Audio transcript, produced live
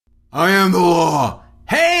I am the law.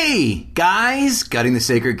 Hey, guys, gutting the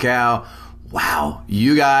sacred cow. Wow,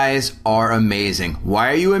 you guys are amazing.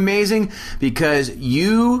 Why are you amazing? Because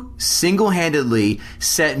you single-handedly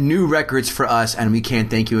set new records for us, and we can't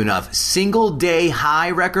thank you enough. Single-day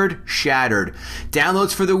high record, shattered.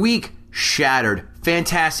 Downloads for the week, shattered.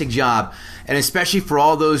 Fantastic job. And especially for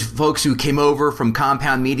all those folks who came over from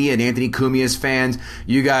Compound Media and Anthony Cumia's fans,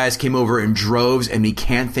 you guys came over in droves, and we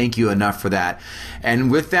can't thank you enough for that.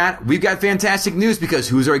 And with that, we've got fantastic news, because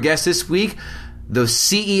who's our guest this week? The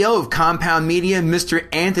CEO of Compound Media, Mr.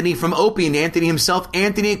 Anthony from Opie, and Anthony himself,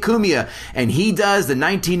 Anthony Cumia. And he does the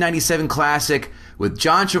 1997 classic with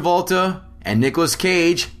John Travolta and Nicolas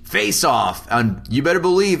Cage, Face Off. And you better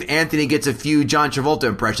believe Anthony gets a few John Travolta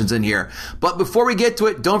impressions in here. But before we get to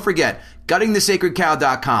it, don't forget,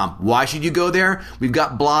 guttingthesacredcow.com. Why should you go there? We've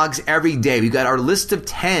got blogs every day. We've got our list of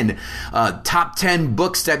 10, top 10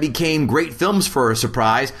 books that became great films for a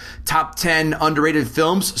surprise, top 10 underrated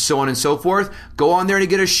films, so on and so forth. Go on there to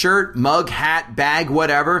get a shirt, mug, hat, bag,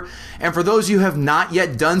 whatever. And for those of you who have not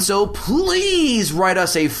yet done so, please write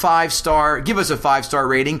us a 5-star, give us a 5-star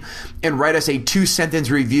rating, and write us a 2-sentence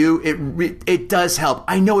review. It does help.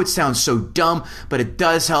 I know it sounds so dumb, but it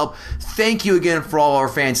does help. Thank you again for all our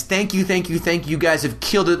fans. Thank you. You guys have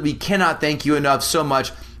killed it. We cannot thank you enough so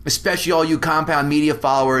much, especially all you Compound Media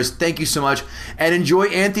followers. Thank you so much. And enjoy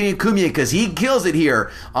Anthony Cumia, because he kills it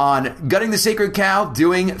here on Gutting the Sacred Cow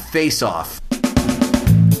doing Face Off.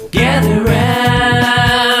 Gather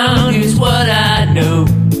round, here's what I know.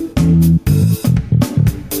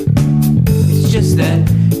 It's just that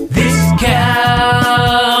this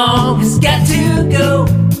cow has got to go.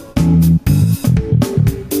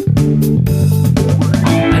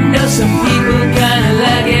 Some people kinda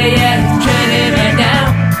like it, yeah, it's trending right now.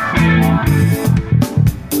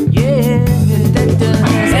 Yeah,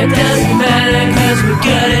 that doesn't matter, cause we're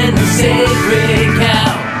gutting the sacred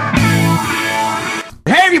cow.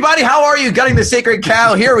 Hey everybody, how are you? Gutting the Sacred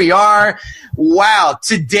Cow, here we are. Wow,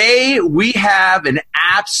 today we have an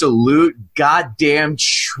absolute goddamn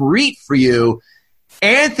treat for you.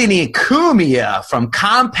 Anthony Cumia from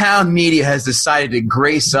Compound Media has decided to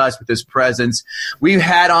grace us with his presence. We've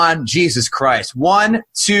had on, Jesus Christ, 1,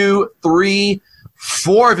 2, 3,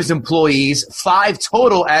 4 of his employees, 5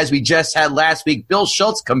 total, as we just had last week. Bill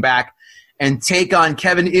Schultz come back and take on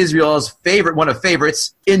Kevin Israel's favorite, one of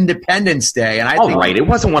favorites, Independence Day. And I think right, it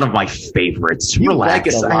wasn't one of my favorites. You Relax. like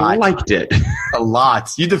it a lot. I liked it. A lot.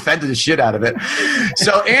 You defended the shit out of it.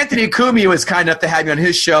 So Anthony Cumia was kind enough to have me on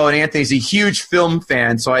his show, and Anthony's a huge film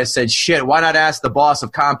fan. So I said, shit, why not ask the boss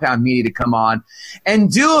of Compound Media to come on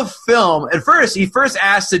and do a film? At first, he first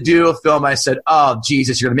asked to do a film. I said, oh,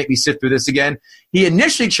 Jesus, you're going to make me sit through this again? He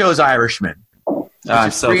initially chose Irishman. I'm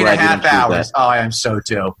so 3.5 glad you didn't choose hours. that. Oh, I am so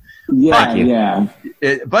too. Yeah.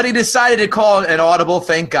 But he decided to call an audible,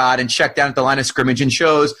 thank God, and check down at the line of scrimmage and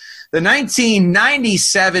chose the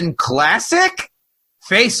 1997 classic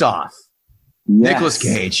Face Off. Yes. Nicolas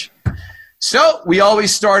Cage. So we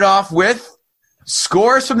always start off with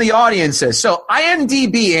scores from the audiences. So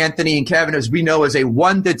IMDb, Anthony and Kevin, as we know, is a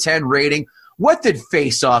 1 to 10 rating. What did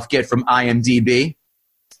Face Off get from IMDb?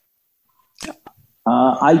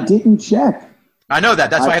 I didn't check. I know that.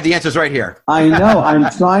 That's why I have the answers right here. I know. I'm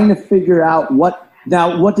trying to figure out what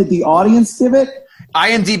did the audience give it?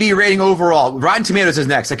 IMDb rating overall. Rotten Tomatoes is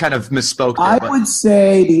next. I kind of misspoke there. I would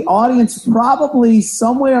say the audience probably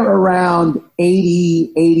somewhere around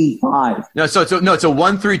 80, 85. No, it's a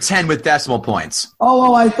 1 through 10 with decimal points.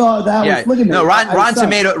 Oh, I thought that was looking at no, Rotten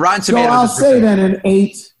Tomatoes. So I'll say then an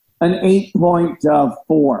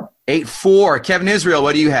 8.4. 8.4. Kevin Israel,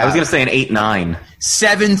 what do you have? I was going to say an 8.9.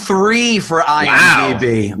 7.3 for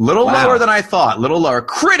IMDb. Little lower than I thought. Little lower.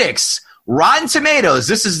 Critics, Rotten Tomatoes.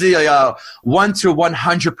 This is the 1 to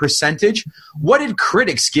 100 percentage. What did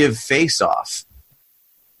critics give Face Off?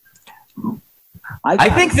 I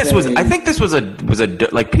think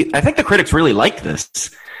the critics really liked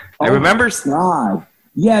this. I remember. God.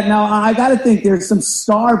 Yeah. Now I got to think there's some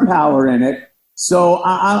star power in it. So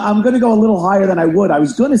I'm going to go a little higher than I would. I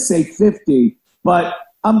was going to say 50, but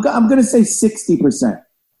I'm going to say 60%.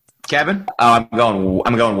 Kevin? Oh,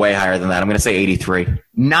 I'm going way higher than that. I'm going to say 83.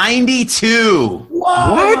 92. Whoa,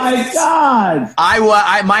 what? My God.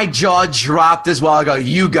 My jaw dropped as well. I go,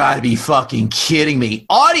 you got to be fucking kidding me.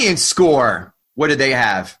 Audience score. What did they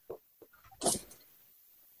have?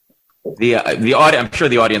 The audience. I'm sure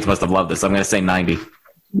the audience must have loved this. I'm going to say 90.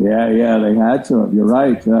 Yeah, they had to. You're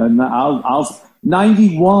right. I'll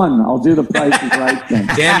 91. I'll do the Price is Right thing.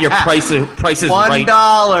 Damn, your price is right.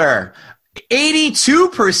 $1.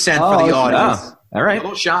 82% for the audience. All right. A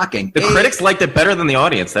little shocking. The critics liked it better than the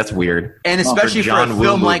audience. That's weird. And especially for a John Woo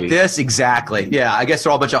film like movie. this, exactly. Yeah, I guess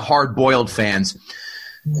they're all a bunch of hard-boiled fans.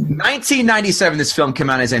 1997, this film came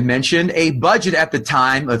out, as I mentioned, a budget at the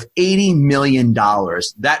time of $80 million.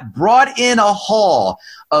 That brought in a haul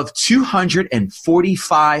of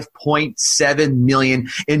 $245.7 million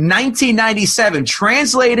in 1997,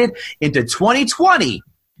 translated into 2020,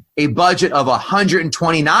 a budget of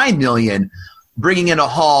 $129 million, bringing in a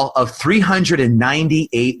haul of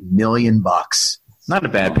 $398 million. Not a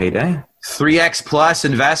bad payday. 3x plus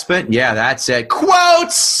investment. Yeah, that's it.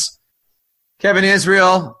 Quotes. Kevin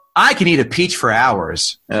Israel, I can eat a peach for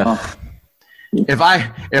hours. If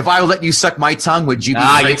I let you suck my tongue, would you be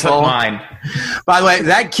You grateful? took mine. By the way,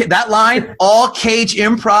 that line, all Cage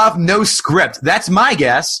improv, no script. That's my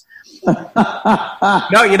guess.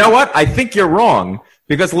 No, you know what? I think you're wrong.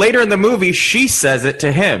 Because later in the movie, she says it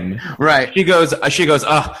to him. Right. She goes,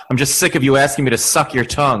 I'm just sick of you asking me to suck your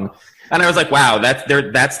tongue. And I was like, wow,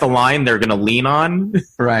 that's the line they're going to lean on.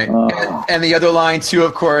 Right. And the other line, too,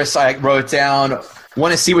 of course, I wrote down,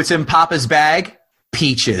 want to see what's in Papa's bag?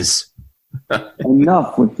 Peaches.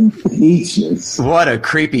 Enough with the peaches. What a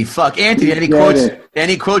creepy fuck. Anthony, any Get quotes? it.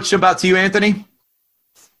 Any quotes jump out to you, Anthony?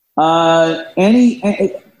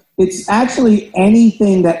 It's actually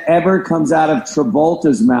anything that ever comes out of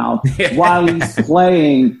Travolta's mouth while he's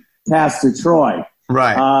playing Pastor Troy.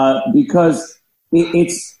 Right. Because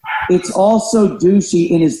it's also douchey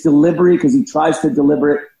in his delivery because he tries to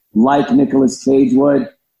deliver it like Nicolas Cage would.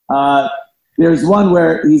 There's one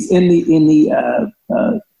where he's in the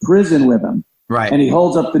prison with him, Right. and he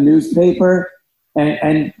holds up the newspaper,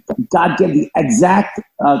 and God, get the exact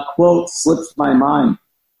quote slips my mind,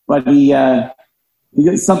 but he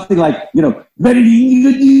gets something like, very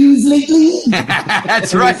good news lately.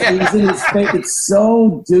 That's right. He's in his face. It's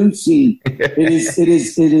so douchey. It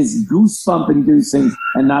is goosebump inducing,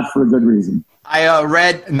 and not for a good reason. I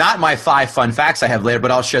read not my 5 fun facts I have later,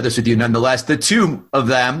 but I'll share this with you nonetheless. The two of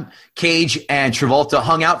them, Cage and Travolta,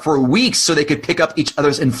 hung out for weeks so they could pick up each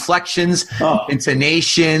other's inflections,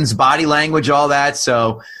 intonations, body language, all that.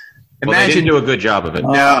 So Well, they didn't do a good job of it.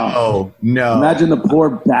 No. Imagine the poor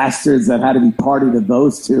bastards that had to be party to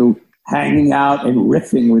those two hanging out and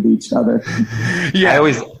riffing with each other. Yeah. I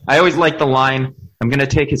always like the line, I'm going to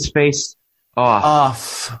take his face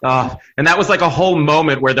off. And that was like a whole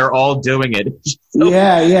moment where they're all doing it. So,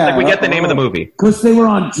 yeah. Like we get the name of the movie. Because they were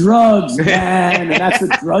on drugs, man, and that's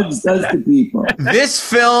what drugs does to people. This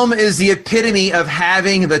film is the epitome of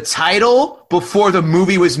having the title before the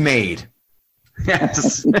movie was made.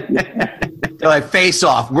 Yes. They're like, face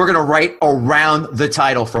off. We're going to write around the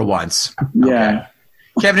title for once. Yeah.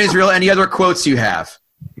 Kevin Israel, any other quotes you have?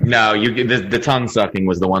 No, the tongue sucking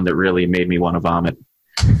was the one that really made me want to vomit.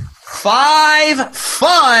 5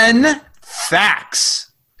 fun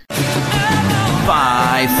facts. 5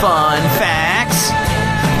 fun facts.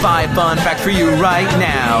 5 fun facts for you right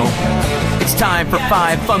now. It's time for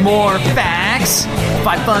 5 more facts.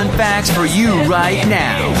 5 fun facts for you right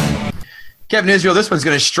now. Kevin Israel, this one's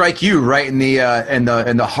going to strike you right in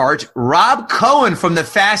the heart. Rob Cohen from the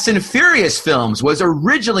Fast and Furious films was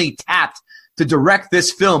originally tapped to direct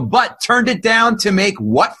this film, but turned it down to make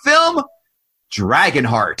what film?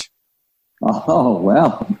 Dragonheart. Oh,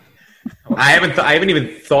 well. I haven't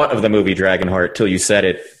even thought of the movie Dragonheart till you said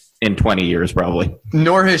it in 20 years, probably.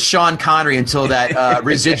 Nor has Sean Connery until that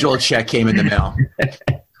residual check came in the mail.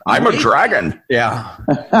 I'm a dragon. Yeah.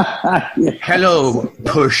 Hello,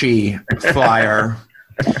 pushy flyer.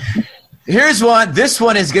 Here's one. This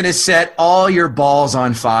one is going to set all your balls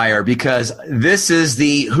on fire because this is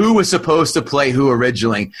the who was supposed to play who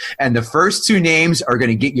originally. And the first 2 names are going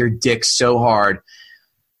to get your dick so hard.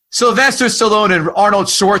 Sylvester Stallone and Arnold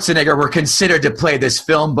Schwarzenegger were considered to play this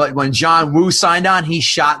film, but when John Woo signed on, he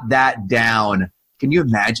shot that down. Can you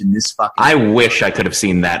imagine this fucking... I wish I could have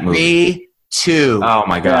seen that movie. Me too. Oh,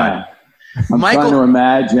 my God. Yeah. I'm trying to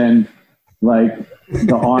imagine, like,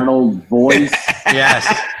 the Arnold voice.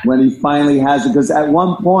 Yes. When he finally has it. Because at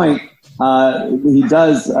one point, he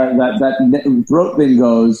does that throat thing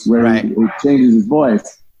goes where he changes his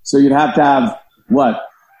voice. So you'd have to have, what?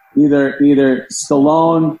 Either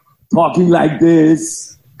Stallone talking like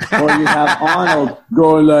this, or you have Arnold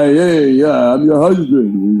going like, "Hey, yeah, I'm your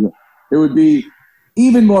husband." It would be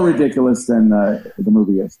even more ridiculous than the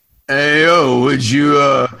movie is. Hey, yo, would you,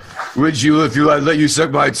 if I let you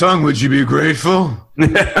suck my tongue, would you be grateful?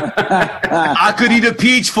 I could eat a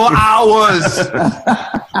peach for hours.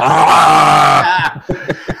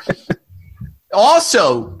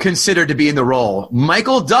 Also considered to be in the role,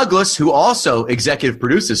 Michael Douglas, who also executive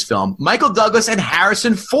produced this film. Michael Douglas and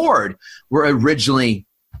Harrison Ford were originally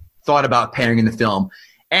thought about pairing in the film.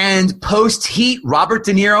 And post-Heat, Robert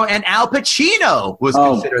De Niro and Al Pacino was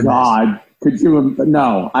considered this. Oh, God. Could you?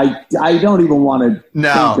 No, I don't even want to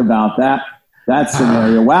think about that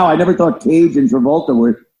scenario. Wow, I never thought Cage and Travolta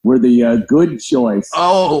were the good choice.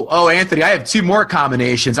 Oh, Anthony, I have two more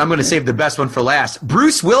combinations. I'm going to save the best one for last.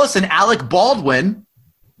 Bruce Willis and Alec Baldwin.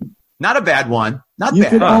 Not a bad one. Not you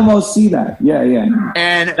bad. You could almost see that. Yeah.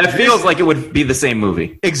 And that feels like it would be the same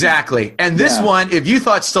movie. Exactly. And this one, if you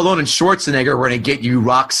thought Stallone and Schwarzenegger were going to get you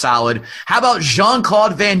rock solid, how about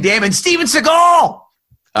Jean-Claude Van Damme and Steven Seagal?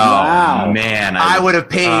 Oh, wow. Man. I would have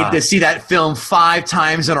paid to see that film 5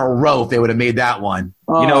 times in a row if they would have made that one.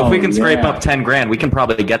 If we can scrape up $10,000, we can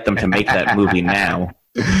probably get them to make that movie now.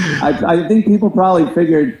 I think people probably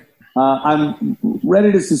figured I'm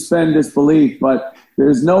ready to suspend disbelief, but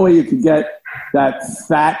there's no way you could get that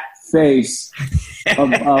fat face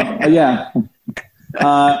onto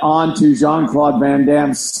Jean-Claude Van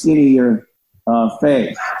Damme's skinnier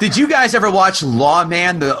face. Did you guys ever watch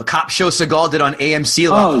Lawman, the cop show Seagal did on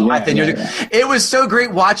AMC? Years ago? It was so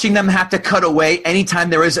great watching them have to cut away anytime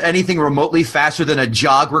there was anything remotely faster than a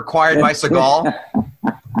jog required by Seagal.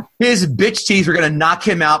 His bitch teeth were going to knock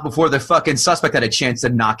him out before the fucking suspect had a chance to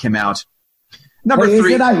knock him out. Number 3. Is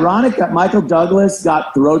it ironic that Michael Douglas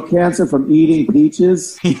got throat cancer from eating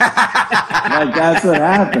peaches? Like, that's what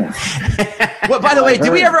happened. Well, by the way,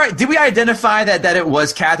 did we identify that it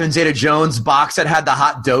was Catherine Zeta-Jones' box that had the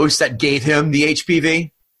hot dose that gave him the HPV?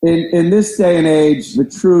 In this day and age, the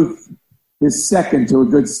truth is second to a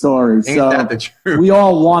good story. Ain't that the truth? We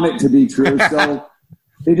all want it to be true. So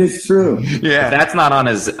it is true. Yeah, if that's not on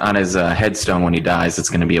his headstone when he dies, it's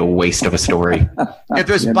going to be a waste of a story. If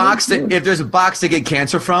there's a box to get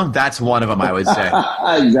cancer from, that's one of them, I would say.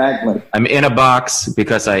 Exactly. I'm in a box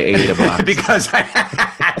because I ate a box.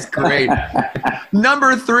 That's great.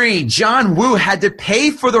 Number 3, John Woo had to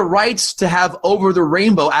pay for the rights to have Over the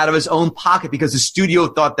Rainbow out of his own pocket because the studio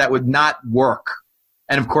thought that would not work.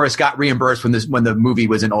 And of course got reimbursed when the movie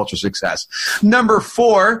was an ultra success. Number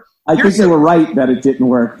 4, I think they were right that it didn't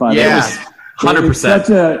work, but it was 100%. It's such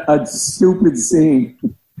a stupid scene.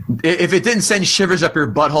 If it didn't send shivers up your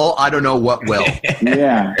butthole, I don't know what will.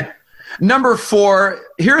 Yeah. Number 4,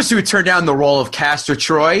 here's who turned down the role of Castor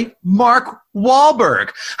Troy, Mark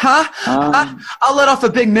Wahlberg. I'll let off a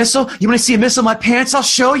big missile. You want to see a missile in my pants? I'll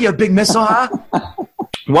show you a big missile, huh?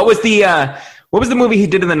 What was the movie he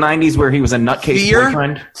did in the 90s where he was a nutcase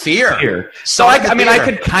boyfriend? Fear. So I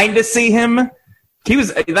could kind of see him.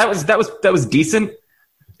 That was decent.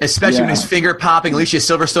 Especially when his finger popping Alicia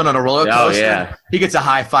Silverstone on a roller coaster. Oh, yeah. He gets a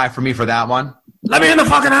high five for me for that one. Let me in the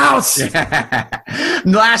fucking house!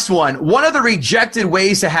 Last one. One of the rejected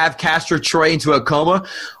ways to have Castor Troy into a coma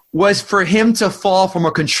was for him to fall from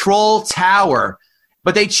a control tower.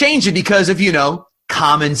 But they changed it because of,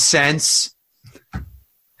 common sense.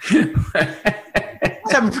 The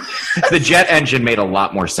jet engine made a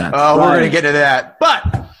lot more sense. Oh, we're going to get to that.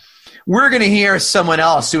 But we're going to hear someone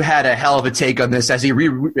else who had a hell of a take on this as he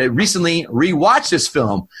recently rewatched this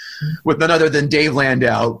film with none other than Dave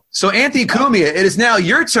Landau. So, Anthony Cumia, it is now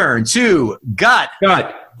your turn to gut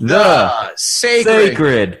the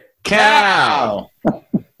sacred cow.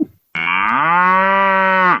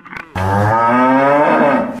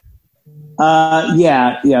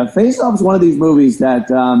 Face Off is one of these movies that,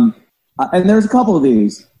 and there's a couple of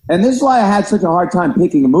these. And this is why I had such a hard time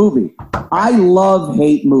picking a movie. I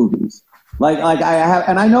hate movies. Like I have,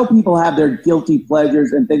 and I know people have their guilty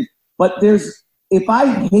pleasures and things, but if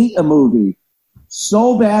I hate a movie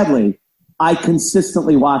so badly, I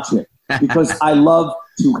consistently watch it because I love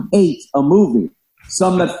to hate a movie.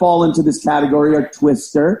 Some that fall into this category are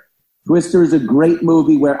Twister. Twister is a great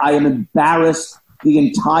movie where I am embarrassed the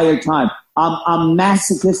entire time. I'm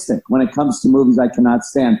masochistic when it comes to movies I cannot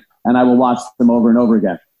stand, and I will watch them over and over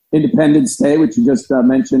again. Independence Day, which you just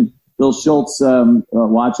mentioned, Bill Schultz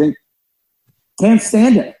watching. Can't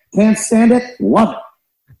stand it. Love it.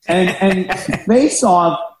 And Face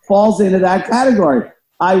Off falls into that category.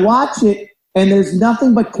 I watch it, and there's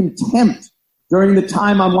nothing but contempt during the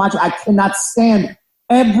time I'm watching. I cannot stand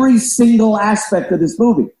every single aspect of this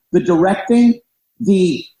movie. The directing,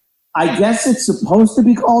 I guess it's supposed to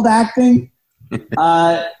be called acting.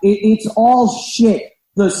 It's all shit.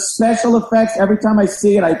 The special effects, every time I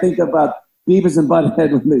see it, I think about Beavis and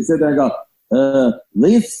Butthead when they sit there and go,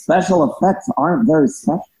 these special effects aren't very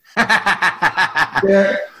special.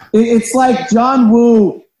 It's like John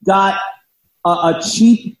Woo got a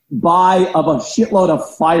cheap buy of a shitload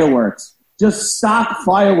of fireworks, just stock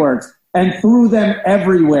fireworks, and threw them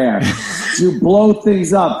everywhere to blow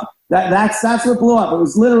things up. That's what blew up. It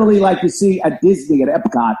was literally like you see at Disney at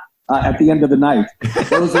Epcot. at the end of the night.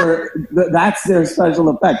 That's their special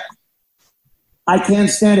effect. I can't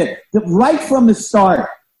stand it. Right from the start,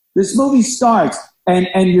 this movie starts,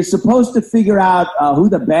 and you're supposed to figure out who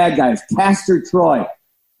the bad guy is, Castor Troy.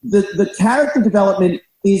 The character development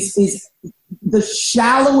is the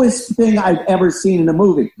shallowest thing I've ever seen in a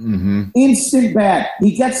movie. Mm-hmm. Instant bad.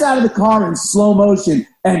 He gets out of the car in slow motion,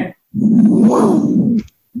 and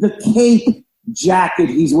the cape jacket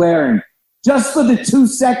he's wearing, just for the 2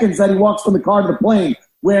 seconds that he walks from the car to the plane,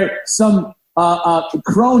 where some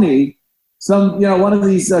crony, one of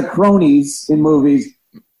these cronies in movies,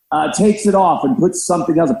 takes it off and puts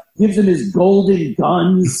something else, gives him his golden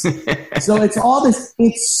guns. So it's all this,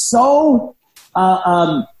 it's so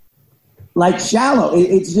shallow.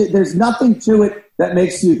 There's nothing to it that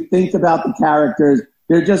makes you think about the characters.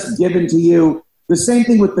 They're just given to you. The same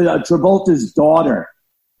thing with Travolta's daughter.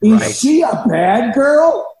 Is she a bad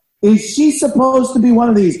girl? Is she supposed to be one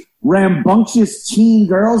of these rambunctious teen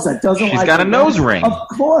girls that doesn't She's got a nose ring. Of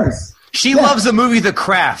course. She loves the movie The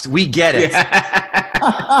Craft. We get it.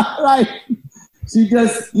 Right. She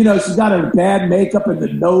just, she's got her bad makeup and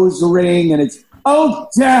the nose ring, and it's, oh,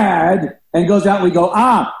 Dad, and goes out and we go,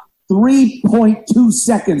 3.2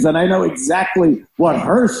 seconds, and I know exactly what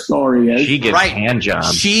her story is. She gets hand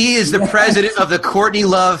jobs. She is the president of the Courtney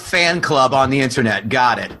Love fan club on the internet.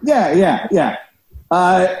 Got it. Yeah.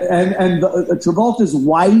 And Travolta's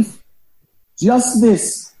wife, just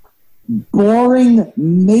this boring,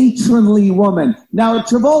 matronly woman. Now,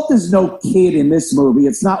 Travolta's no kid in this movie.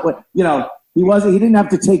 It's not what, he didn't have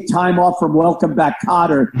to take time off from Welcome Back,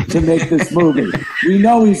 Kotter to make this movie. We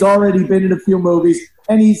know he's already been in a few movies,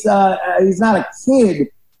 and he's not a kid,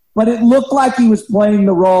 but it looked like he was playing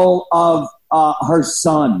the role of her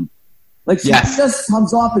son. Like, she just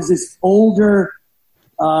comes off as this older,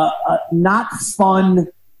 not fun,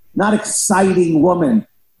 not exciting woman.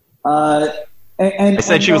 And I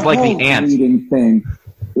said she was like the ant thing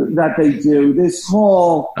that they do. This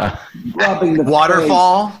whole rubbing the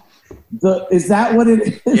waterfall. Face. Is that what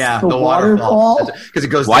it is? Yeah, the waterfall. Because it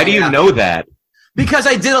goes. Why do you know that? Because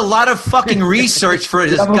I did a lot of fucking research for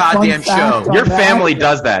this goddamn show. Your family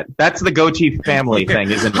does that. That's the goatee family thing,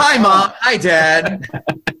 isn't it? Hi, Mom. Hi, Dad.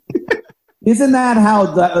 Isn't that how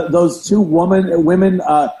those two women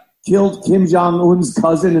killed Kim Jong-un's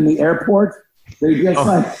cousin in the airport? They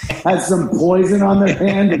just had some poison on their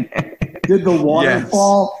hand and did the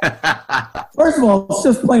waterfall. Yes. First of all, it's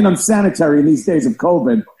just plain unsanitary in these days of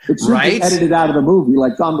COVID. It should be edited out of the movie,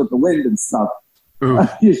 like Gone with the Wind and stuff.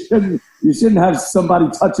 You shouldn't have somebody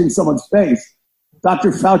touching someone's face.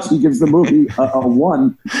 Dr. Fauci gives the movie a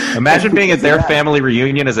 1. Imagine being at their family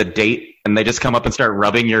reunion as a date, and they just come up and start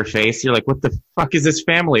rubbing your face. You're like, what the fuck is this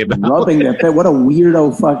family about? Rubbing their face? What a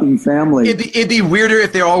weirdo fucking family. It'd be weirder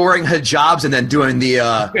if they're all wearing hijabs and then doing the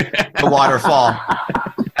waterfall.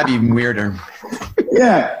 That'd be even weirder.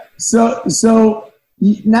 Yeah. So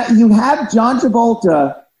now you have John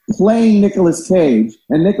Travolta playing Nicolas Cage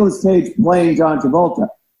and Nicolas Cage playing John Travolta.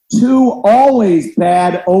 Two always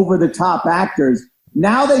bad, over-the-top actors.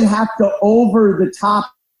 Now they have to over-the-top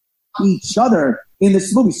each other in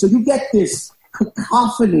this movie. So you get this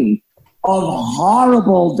cacophony of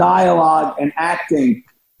horrible dialogue and acting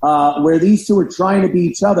where these two are trying to be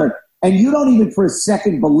each other. And you don't even for a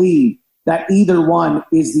second believe that either one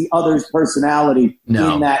is the other's personality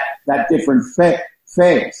in that different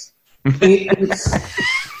phase.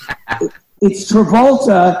 It's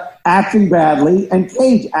Travolta acting badly and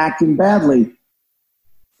Cage acting badly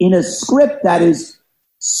in a script that is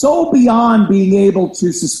so beyond being able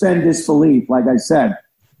to suspend disbelief, like I said.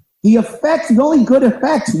 The only good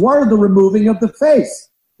effects were the removing of the face.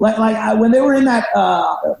 Like when they were in that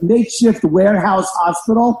makeshift warehouse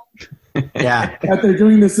hospital. Yeah, that they're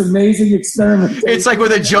doing this amazing experiment. It's like where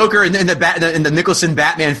the Joker in the Nicholson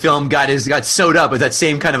Batman film got sewed up with that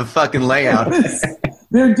same kind of a fucking layout.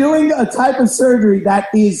 They're doing a type of surgery that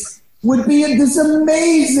would be this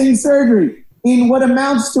amazing surgery in what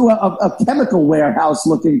amounts to a chemical warehouse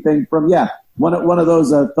looking thing from one of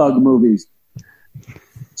those thug movies.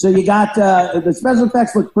 So you got the special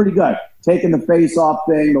effects look pretty good. Taking the face off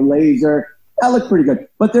thing, the laser, that looked pretty good.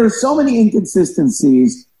 But there are so many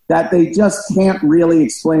inconsistencies that they just can't really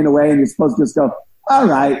explain away, and you're supposed to just go, all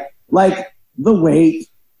right, like the weight,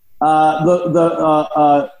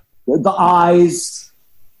 the eyes,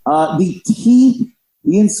 the teeth,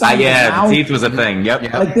 the inside of the mouth. The teeth was a thing.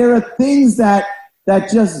 Yep. Like there are things that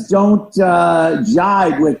just don't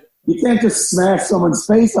jive with. You can't just smash someone's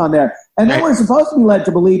face on there. And then we're supposed to be led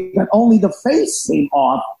to believe that only the face came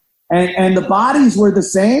off, and the bodies were the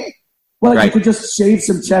same. Well, you could just shave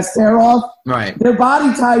some chest hair off. Right. Their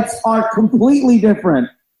body types are completely different.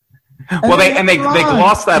 Well, they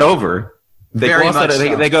gloss that over. They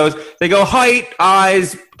go height,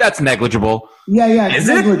 eyes. That's negligible. Yeah, it's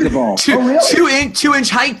negligible. Really? 2-inch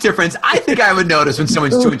height difference. I think I would notice when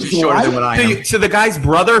someone's 2 inches shorter than what I am. So the guy's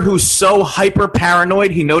brother, who's so hyper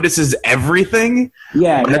paranoid, he notices everything.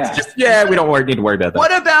 Yeah. We don't need to worry about that.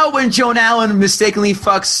 What about when Joan Allen mistakenly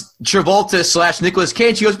fucks Travolta / Nicolas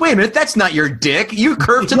Cage? She goes, "Wait a minute, that's not your dick. You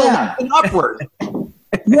curved to the left and upward."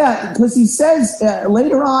 Yeah, because he says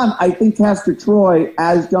later on, I think Castor Troy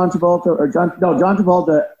as John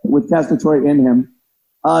Travolta with Castor Troy in him.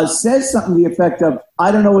 Says something to the effect of,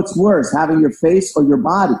 I don't know what's worse, having your face or your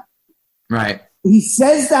body. Right. He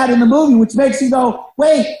says that in the movie, which makes you go,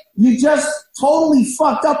 wait, you just totally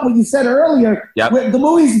fucked up what you said earlier. Yep. The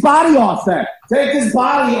movie's body off then. Take his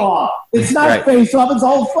body off. It's not face off, it's the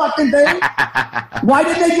whole fucking thing. Why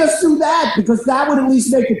did they just do that? Because that would at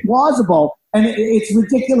least make it plausible, and it's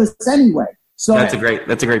ridiculous anyway. So that's a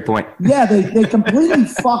great point. Yeah, they completely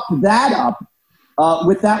fucked that up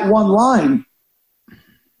with that one line.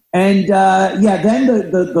 And, then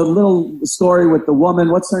the little story with the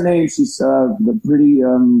woman, what's her name? She's the pretty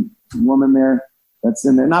woman there that's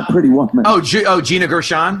in there. Not pretty woman. Gina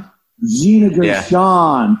Gershon? Gina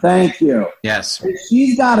Gershon, thank you. Yes. And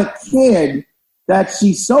she's got a kid that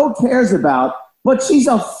she so cares about, but she's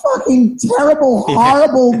a fucking terrible,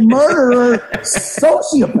 horrible murderer,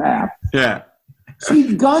 sociopath. Yeah.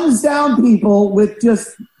 She guns down people with just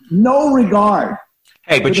no regard.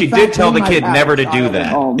 Hey, but she did tell the kid never to do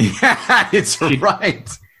that. Yeah, it's right.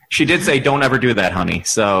 She did say, "Don't ever do that, honey."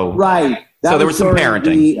 So right. So there was some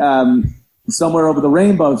parenting. The, Somewhere Over the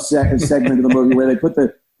Rainbow segment of the movie where they put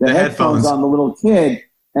the headphones on the little kid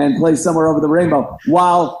and play Somewhere Over the Rainbow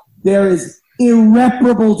while there is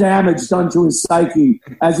irreparable damage done to his psyche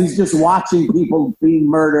as he's just watching people being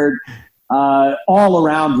murdered all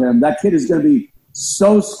around him. That kid is going to be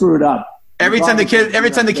so screwed up. Every time the kid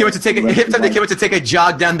went to take a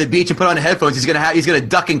jog down the beach and put on headphones, he's gonna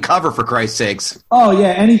duck and cover, for Christ's sakes. Oh yeah,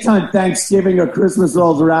 anytime Thanksgiving or Christmas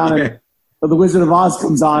rolls around and the Wizard of Oz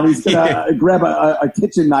comes on, he's gonna grab a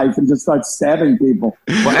kitchen knife and just start stabbing people.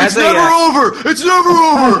 Well, it's never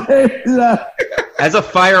over. As a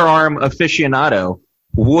firearm aficionado,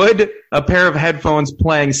 would a pair of headphones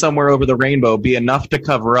playing Somewhere Over the Rainbow be enough to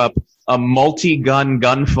cover up a multi-gun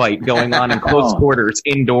gunfight going on in close quarters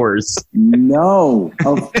indoors? No,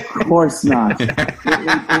 of course not.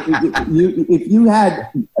 If you had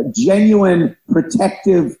genuine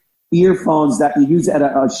protective earphones that you use at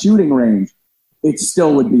a shooting range, it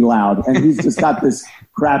still would be loud. And he's just got this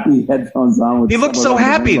crappy headphones on. He looks so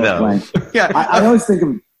happy, though. Yeah, I always think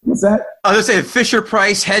of, what's that? I was going to say,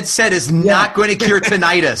 Fisher-Price headset is not going to cure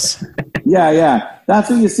tinnitus. Yeah. That's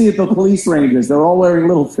what you see at the police ranges. They're all wearing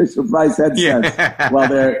little Fisher-Price headsets while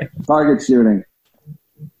they're target shooting.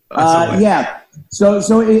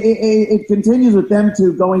 So it continues with them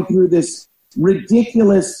two going through this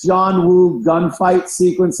ridiculous John Woo gunfight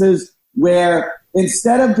sequences where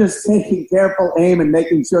instead of just taking careful aim and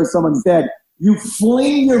making sure someone's dead, you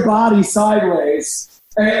fling your body sideways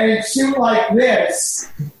and shoot like this.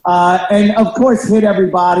 And, of course, hit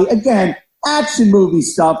everybody. Again, action movie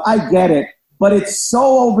stuff. I get it. But it's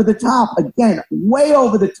so over the top. Again, way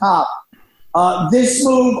over the top. This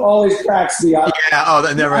move always cracks me up. Yeah,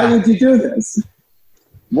 that never happened. Why would you do this?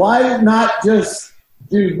 Why not just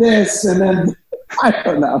do this and then, I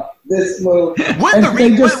don't know, this move? When the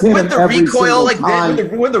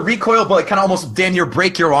recoil, but kind of almost damn near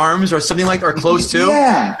break your arms or something like, or close to.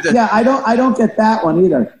 Yeah, I don't get that one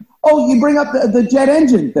either. Oh, you bring up the jet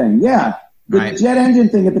engine thing. Yeah, the jet engine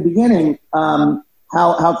thing at the beginning.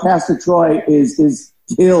 How Castor Troy is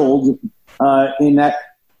killed in that.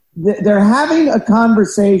 They're having a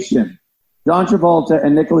conversation, John Travolta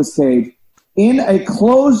and Nicolas Cage, in a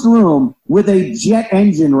closed room with a jet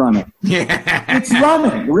engine running. Yeah. It's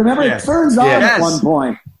running. Remember, it turns on at one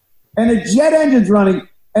point. And the jet engine's running,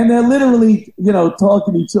 and they're literally,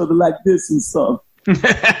 talking to each other like this and stuff.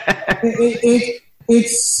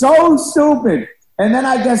 It's so stupid. And then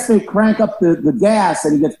I guess they crank up the gas,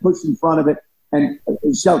 and he gets pushed in front of it. And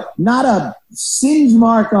so not a singe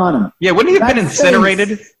mark on him. Yeah, wouldn't he have been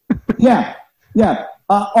incinerated? Yeah.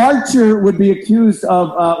 Archer would be accused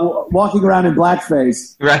of walking around in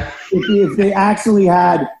blackface. Right. If they actually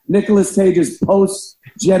had Nicolas Cage's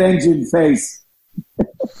post-jet engine face.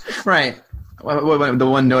 Right. The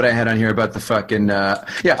one note I had on here about the fucking...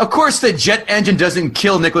 of course the jet engine doesn't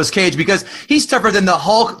kill Nicolas Cage because he's tougher than the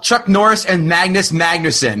Hulk, Chuck Norris, and Magnus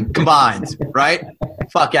Magnuson combined, right?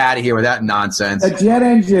 Fuck out of here with that nonsense. A jet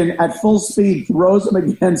engine at full speed throws him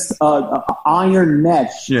against iron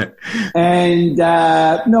mesh. Yeah. And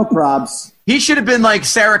no probs. He should have been like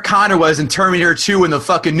Sarah Connor was in Terminator 2 when the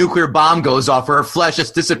fucking nuclear bomb goes off, where her flesh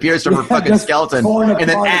just disappears from her fucking skeleton and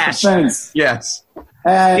then ash. Yes.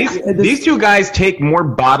 These two guys take more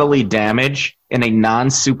bodily damage in a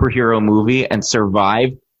non-superhero movie and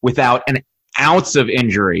survive without an ounce of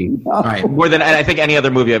injury. Right. More than I think any other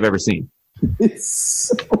movie I've ever seen. It's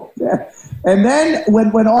so bad. And then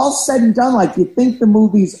when all's said and done, like, you think the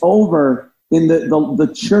movie's over in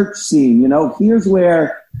the church scene, you know, here's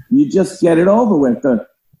where you just get it over with.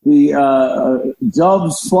 The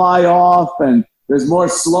doves fly off and there's more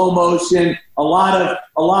slow motion. A lot of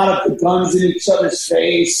the guns in each other's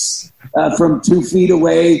face from 2 feet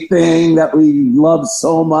away thing that we love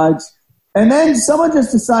so much. And then someone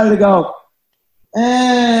just decided to go,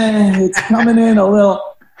 it's coming in a little.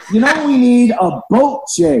 You know, we need a boat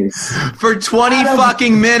chase for 20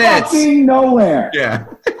 fucking minutes. Fucking nowhere. Yeah.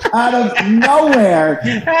 Out of nowhere,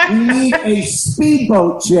 we need a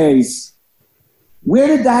speedboat chase. Where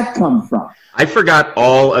did that come from? I forgot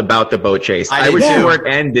all about the boat chase. I was sure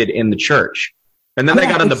it ended in the church. And then they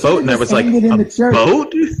got on the boat and I was like, a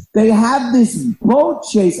boat? They have this boat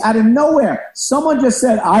chase out of nowhere. Someone just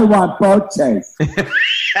said, I want boat chase.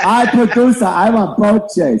 Producer, I want boat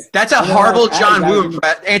chase. That's a horrible John Woo,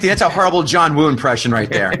 Anthony. That's a horrible John Woo impression right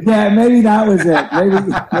there. Yeah, maybe that was it.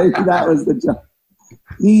 Maybe that was the joke.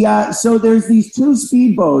 So there's these 2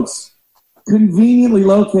 speedboats conveniently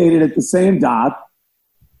located at the same dock,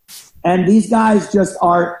 and these guys just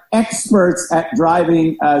are experts at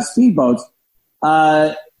driving speedboats.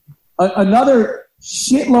 Another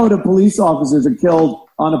shitload of police officers are killed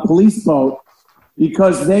on a police boat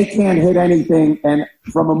because they can't hit anything, and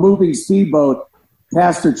from a moving speedboat,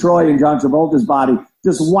 Pastor Troy and John Travolta's body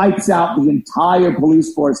just wipes out the entire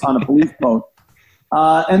police force on a police boat.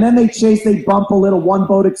 And then they bump a little, one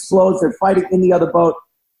boat explodes, they're fighting in the other boat.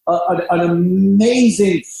 An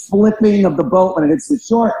amazing flipping of the boat when it hits the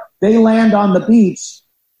shore. They land on the beach,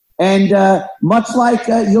 and much like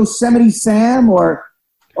Yosemite Sam or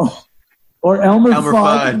Elmer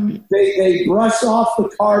Fudd, they brush off the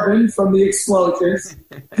carbon from the explosions,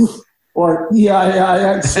 or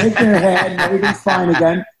shake their head, and everything's fine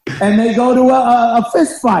again, and they go to a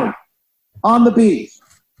fist fight on the beach,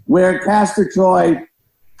 where Castor Troy,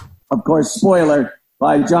 of course, spoiler,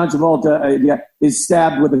 by John Travolta, is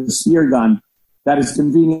stabbed with a spear gun that is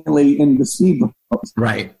conveniently in the speedboat.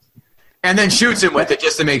 Right. And then shoots him with it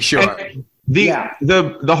just to make sure.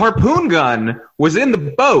 The harpoon gun was in the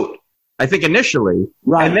boat, I think, initially.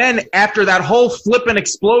 Right. And then after that whole flipping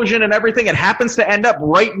explosion and everything, it happens to end up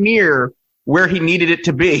right near where he needed it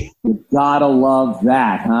to be. Gotta love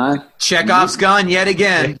that, huh? Chekhov's gun yet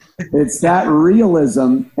again. It's that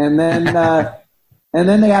realism. And then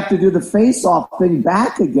they have to do the face-off thing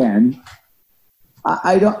back again.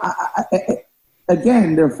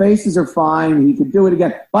 Again, their faces are fine. He could do it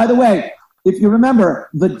again. By the way, if you remember,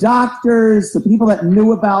 the doctors, the people that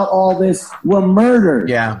knew about all this were murdered.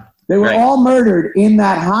 Yeah. They were all murdered in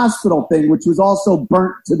that hospital thing, which was also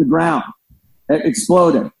burnt to the ground. It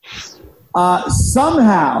exploded.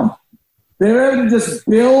 Somehow, they were able to just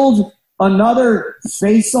build another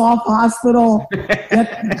face-off hospital,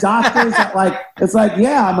 get doctors that it's like,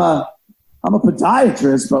 yeah, I'm a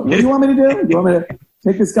podiatrist, but what do you want me to do? Do you want me to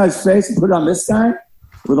take this guy's face and put it on this guy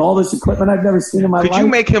with all this equipment I've never seen in my life? Could you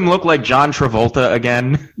make him look like John Travolta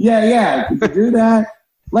again? Yeah. Could you do that?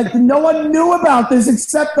 Like, no one knew about this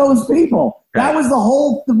except those people. That was the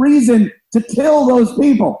whole reason to kill those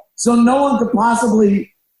people. So no one could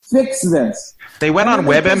possibly fix this. They went on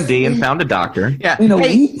WebMD and found a doctor. Yeah. In a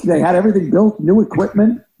week, they had everything built, new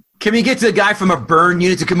equipment. Can we get to the guy from a burn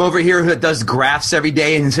unit to come over here who does grafts every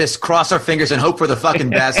day and just cross our fingers and hope for the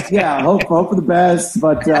fucking best? Yeah, hope for the best.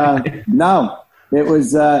 But no, it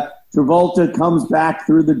was Travolta comes back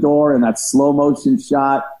through the door in that slow motion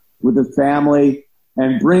shot with the family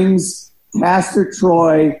and brings Castor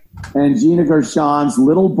Troy and Gina Gershon's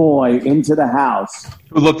little boy into the house.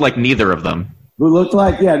 Who looked like neither of them.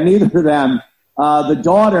 Neither of them. The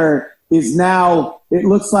daughter is now, it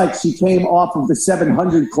looks like she came off of the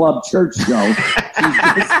 700 Club church show.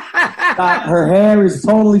 Her hair is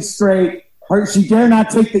totally straight. She dare not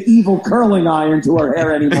take the evil curling iron to her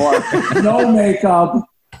hair anymore. No makeup.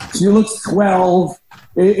 She looks 12.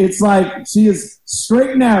 It's like she is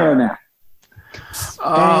straight and narrow now.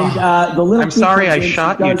 And the little I'm sorry I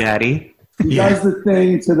shot you, Daddy. She does the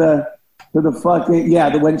thing to the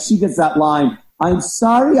fucking, when she gets that line, I'm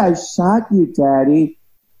sorry I shot you, Daddy.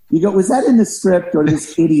 You go, was that in the script or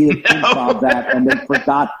this idiot improv that and they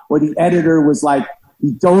forgot? Or the editor was like,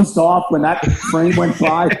 he dozed off when that frame went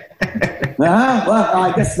by? Well,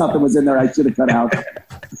 I guess nothing was in there I should have cut out.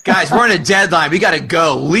 Guys, we're on a deadline. We got to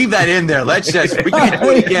go. Leave that in there. Let's just, we can't do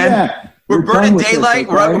it again. Yeah. We're burning daylight.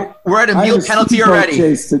 This, okay? We're at a I meal have penalty speedboat already.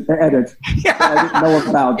 Chase to edit. I didn't know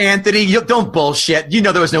about. Anthony, you don't bullshit. You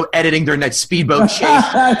know there was no editing during that speedboat chase.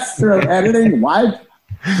 That's true. Editing, what?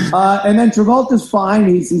 And then Travolta's fine.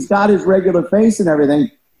 He's got his regular face and everything.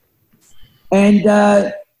 And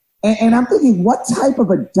I'm thinking, what type of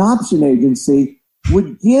adoption agency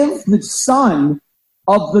would give the son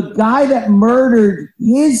of the guy that murdered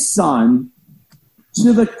his son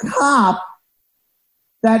to the cop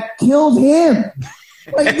that killed him?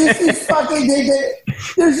 Like, this is fucking...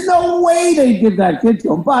 There's no way they give that kid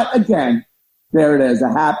to him. But again, there it is, a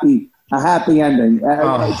happy ending.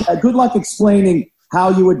 Good luck explaining how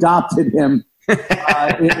you adopted him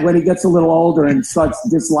when he gets a little older and starts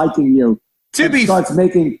disliking you. Starts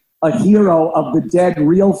making a hero of the dead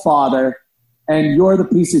real father, and you're the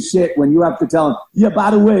piece of shit when you have to tell him, yeah,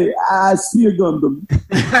 by the way, I see a Gundam.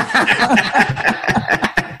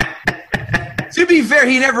 To be fair,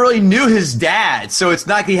 he never really knew his dad, so it's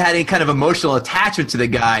not like he had any kind of emotional attachment to the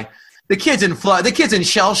guy. The kid's in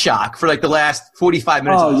shell shock for like the last 45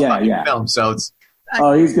 minutes of the film, so it's...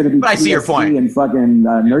 he's going to be but I see your point. In fucking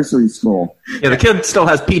nursery school. Yeah, the kid still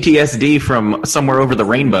has PTSD from somewhere over the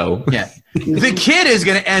rainbow. Yeah. The kid is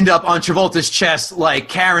going to end up on Travolta's chest like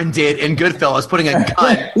Karen did in Goodfellas, putting a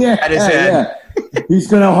gun at his head. Yeah. He's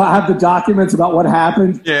going to have the documents about what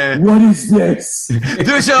happened. Yeah. What is this?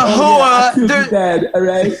 There's a whore. Dead, all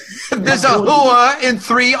right? There's a whore in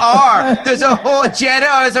 3R. There's a whore.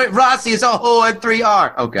 Jenna, Rossi is a whore in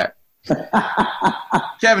 3R. Okay.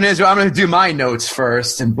 Kevin Israel, I'm going to do my notes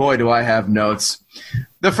first, and boy, do I have notes.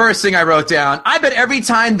 The first thing I wrote down, I bet every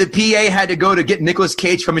time the PA had to go to get Nicolas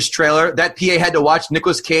Cage from his trailer, that PA had to watch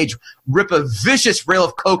Nicolas Cage rip a vicious rail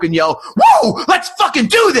of coke and yell, "Woo! Let's fucking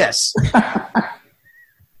do this!"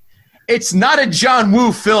 It's not a John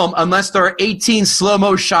Woo film unless there are 18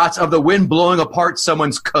 slow-mo shots of the wind blowing apart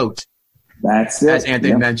someone's coat. That's it. As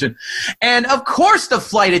Anthony mentioned. And, of course, the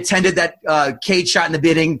flight attendant that Cage shot in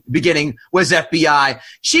the beginning was FBI.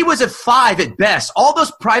 She was a 5 at best. All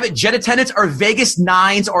those private jet attendants are Vegas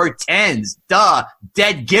 9s or 10s. Duh.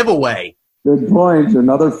 Dead giveaway. Good point.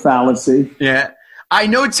 Another fallacy. Yeah. I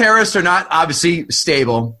know terrorists are not obviously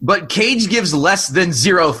stable, but Cage gives less than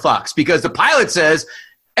 0 fucks because the pilot says,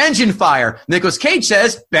 engine fire. Nicolas Cage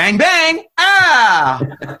says, bang, bang. Ah!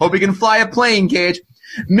 Hope you can fly a plane, Cage.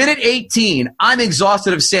 Minute 18, I'm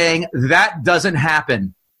exhausted of saying that doesn't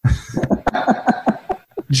happen.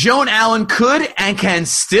 Joan Allen could and can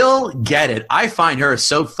still get it. I find her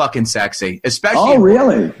so fucking sexy, especially. Oh,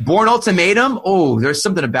 really? Born Ultimatum. Oh, there's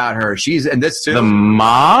something about her. She's in this too. The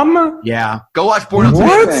mom? Yeah, go watch Born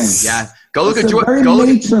Ultimatum. Yeah, go look at Joan. Very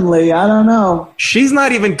matronly. I don't know. She's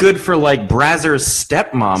not even good for like Brazzer's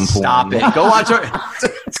stepmom. Stop it. Go watch her.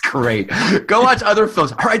 It's great. Go watch other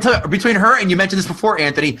films. All right, between her and you mentioned this before,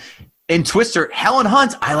 Anthony, in Twister, Helen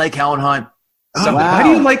Hunt. I like Helen Hunt. So why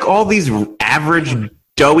do you like all these average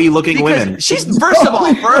doughy-looking women? She's first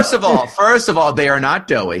of all, they are not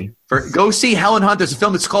doughy. Go see Helen Hunt. There's a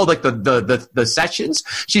film that's called like the Sessions.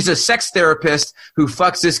 She's a sex therapist who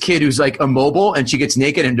fucks this kid who's like immobile, and she gets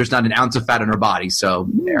naked, and there's not an ounce of fat on her body. So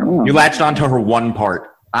there. You latched onto her one part.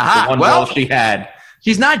 Aha. The one ball she had.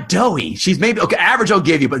 She's not doughy. She's maybe okay. Average, I'll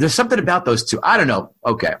give you, but there's something about those two. I don't know.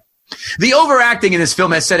 Okay. The overacting in this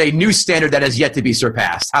film has set a new standard that has yet to be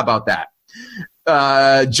surpassed. How about that?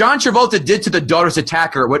 John Travolta did to the daughter's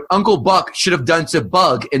attacker what Uncle Buck should have done to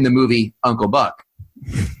Bug in the movie Uncle Buck.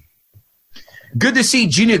 Good to see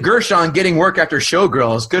Gina Gershon getting work after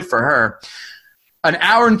Showgirls. Good for her. An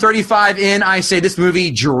hour and 35 in, I say this movie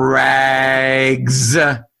drags.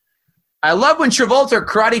 I love when Travolta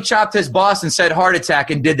karate chopped his boss and said heart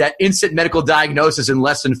attack and did that instant medical diagnosis in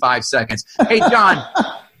less than 5 seconds. Hey, John,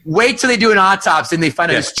 wait till they do an autopsy and they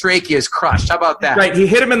find out his trachea is crushed. How about that? Right, he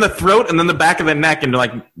hit him in the throat and then the back of the neck, and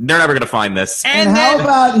like they're never going to find this. And how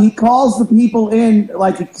about he calls the people in,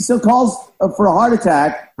 like he still calls for a heart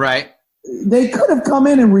attack. Right. They could have come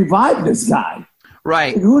in and revived this guy.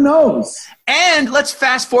 Right. Like, who knows? And let's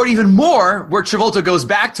fast forward even more where Travolta goes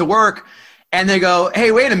back to work and they go,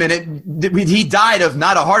 hey, wait a minute. He died of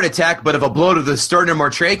not a heart attack, but of a blow to the sternum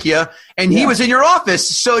or trachea. And he was in your office.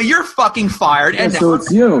 So you're fucking fired. Yeah, and so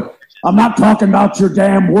it's you. I'm not talking about your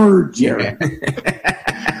damn word, Jerry.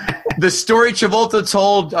 The story Travolta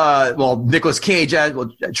told, Nicolas Cage,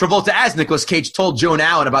 Travolta as Nicolas Cage told Joan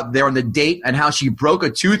Allen about there on the date and how she broke a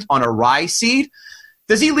tooth on a rye seed.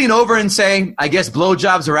 Does he lean over and say, I guess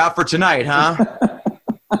blowjobs are out for tonight, huh?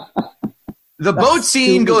 The boat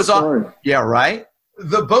scene goes off. Yeah, right.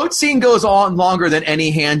 The boat scene goes on longer than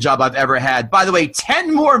any hand job I've ever had. By the way,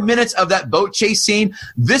 10 more minutes of that boat chase scene,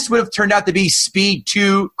 this would have turned out to be Speed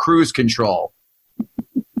 2 Cruise Control.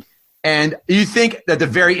 And you think at the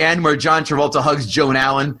very end where John Travolta hugs Joan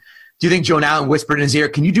Allen, do you think Joan Allen whispered in his ear,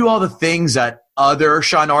 can you do all the things that other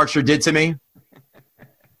Sean Archer did to me?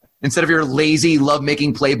 Instead of your lazy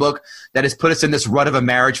lovemaking playbook that has put us in this rut of a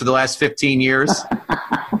marriage for the last 15 years?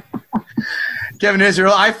 Kevin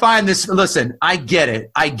Israel, I find this, listen, I get it.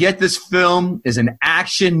 I get this film is an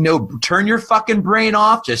action, no, turn your fucking brain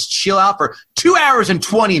off, just chill out for 2 hours and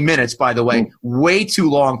 20 minutes, by the way. Way too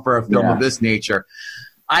long for a film of this nature.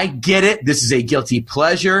 I get it. This is a guilty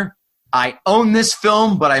pleasure. I own this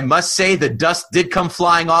film, but I must say the dust did come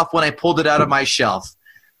flying off when I pulled it out of my shelf.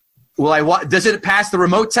 Does it pass the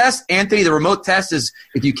remote test? Anthony, the remote test is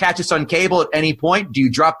if you catch us on cable at any point, do you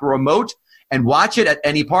drop the remote and watch it at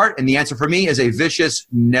any part? And the answer for me is a vicious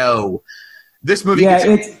no. This movie,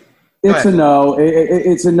 it's a no.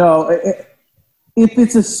 It's a no. If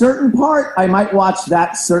it's a certain part, I might watch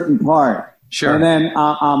that certain part. Sure. And then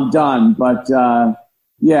I'm done. But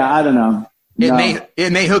yeah, I don't know.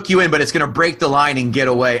 It may hook you in, but it's going to break the line and get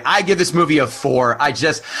away. I give this movie a 4.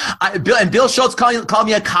 Bill Schultz called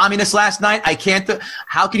me a communist last night. I can't.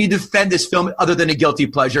 How can you defend this film other than a guilty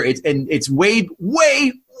pleasure? It's way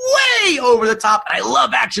over the top. And I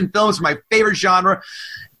love action films. It's my favorite genre.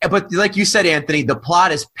 But like you said, Anthony, the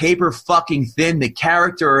plot is paper fucking thin. The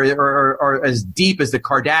character are as deep as the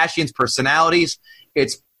Kardashians' personalities.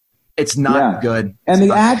 It's not good. And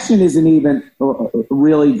the action isn't even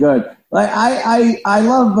really good. Like I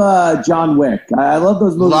love John Wick. I love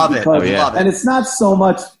those movies. Love it. And it's not so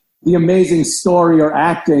much the amazing story or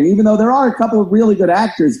acting, even though there are a couple of really good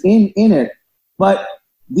actors in it. But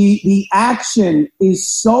the action is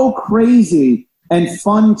so crazy and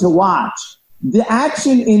fun to watch. The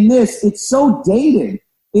action in this, it's so dated.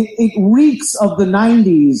 It reeks of the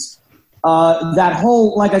 90s. That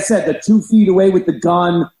whole, like I said, the 2 feet away with the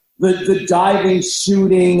gun, the diving,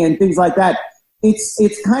 shooting, and things like that.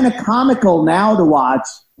 It's kind of comical now to watch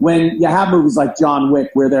when you have movies like John Wick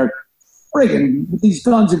where they're friggin', these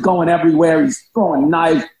guns are going everywhere. He's throwing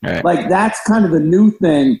knives. Right. Like, that's kind of the new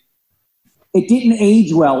thing. It didn't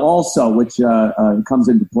age well also, which comes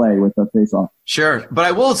into play with the Face Off. Sure. But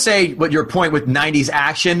I will say what your point with 90s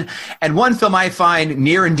action, and one film I find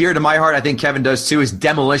near and dear to my heart, I think Kevin does too, is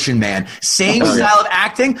Demolition Man. Same style of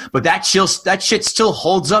acting, but that shit still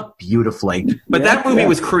holds up beautifully. But that movie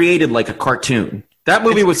was created like a cartoon. That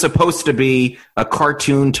movie was supposed to be a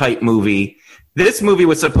cartoon-type movie. This movie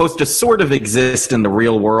was supposed to sort of exist in the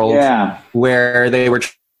real world, where they were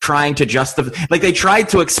trying to justify, like they tried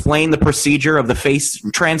to explain the procedure of the face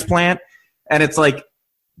transplant, and it's like,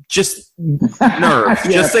 just nerves.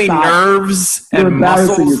 Just say nerves and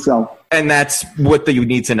muscles, and that's what you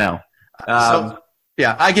need to know.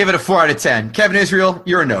 I give it a 4 out of 10. Kevin Israel,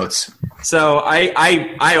 your notes. So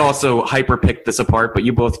I also hyper-picked this apart, but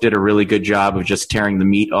you both did a really good job of just tearing the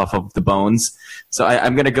meat off of the bones. So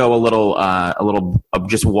I'm going to go a little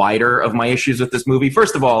just wider of my issues with this movie.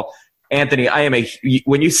 First of all, Anthony,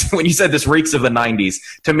 when you said this reeks of the 90s,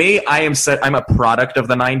 to me, I'm a product of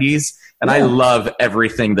the 90s, and I love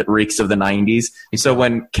everything that reeks of the 90s. So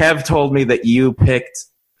when Kev told me that you picked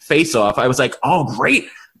Face Off, I was like, oh, great.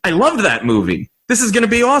 I loved that movie. This is going to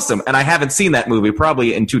be awesome. And I haven't seen that movie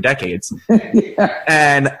probably in 2 decades.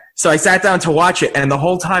 And so I sat down to watch it, and the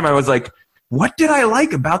whole time I was like, what did I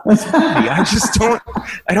like about this movie?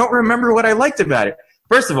 I don't remember what I liked about it.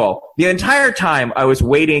 First of all, the entire time I was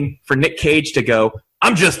waiting for Nick Cage to go,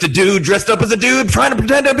 I'm just a dude dressed up as a dude trying to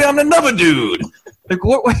pretend I'm another dude. Like,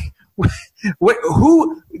 what,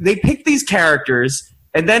 who, they pick these characters,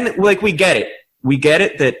 and then, like, we get it. We get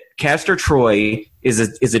it that Castor Troy is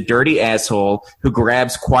a dirty asshole who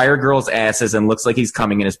grabs choir girls' asses and looks like he's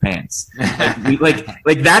coming in his pants.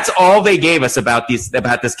 Like that's all they gave us about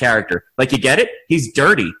this character. Like, you get it? He's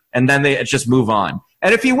dirty, and then they just move on.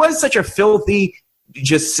 And if he was such a filthy,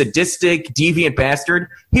 just sadistic, deviant bastard,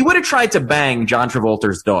 he would have tried to bang John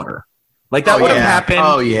Travolta's daughter. Like, that would have happened.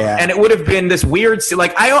 Oh, yeah. And it would have been this weird,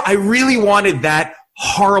 like, I really wanted that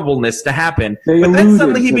horribleness to happen. But then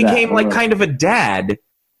suddenly he became like kind of a dad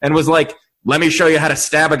and was like, let me show you how to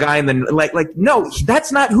stab a guy. And then like, no,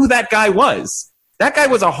 that's not who that guy was. That guy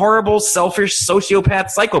was a horrible, selfish sociopath,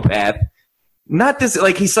 psychopath. Not this,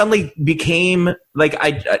 like, he suddenly became like,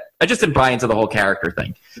 I just didn't buy into the whole character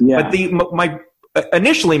thing. Yeah. But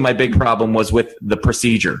initially my big problem was with the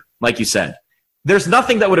procedure. Like you said, there's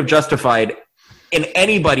nothing that would have justified in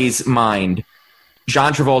anybody's mind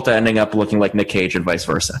John Travolta ending up looking like Nick Cage and vice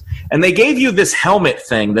versa. And they gave you this helmet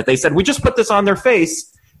thing that they said, we just put this on their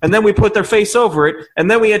face and then we put their face over it, and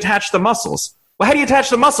then we attach the muscles. Well, how do you attach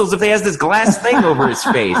the muscles if they has this glass thing over his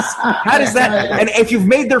face? How does that? And if you've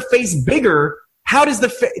made their face bigger, how does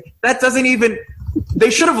that doesn't even? They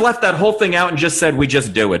should have left that whole thing out and just said, "We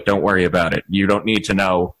just do it. Don't worry about it. You don't need to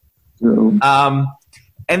know." True.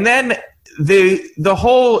 And then the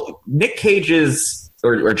whole Nick Cage's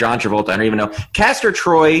or John Travolta, I don't even know. Castor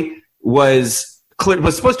Troy was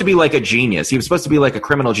supposed to be like a genius. He was supposed to be like a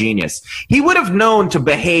criminal genius. He would have known to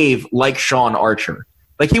behave like Sean Archer.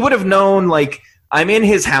 Like he would have known, like, I'm in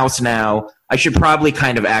his house now. I should probably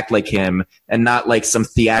kind of act like him and not like some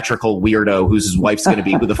theatrical weirdo whose wife's going to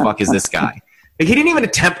be, who the fuck is this guy? Like, he didn't even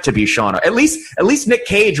attempt to be Sean. At least Nick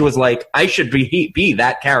Cage was like, I should be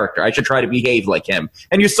that character. I should try to behave like him.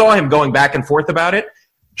 And you saw him going back and forth about it.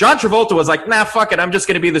 John Travolta was like, nah, fuck it. I'm just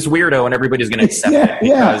going to be this weirdo and everybody's going to accept it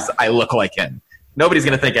because I look like him. Nobody's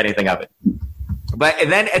going to think anything of it. But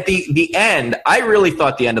then at the end, I really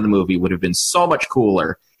thought the end of the movie would have been so much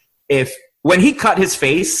cooler if when he cut his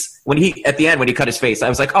face, when he cut his face, I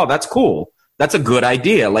was like, oh, that's cool. That's a good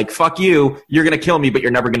idea. Like, fuck you. You're going to kill me, but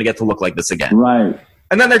you're never going to get to look like this again. Right.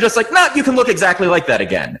 And then they're just like, no, you can look exactly like that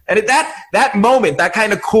again. And that moment, that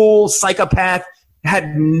kind of cool psychopath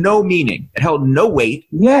had no meaning. It held no weight.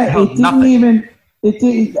 Yeah, it didn't even. It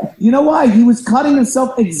did. You know why? He was cutting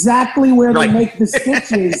himself exactly where they make the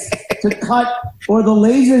stitches to cut, or the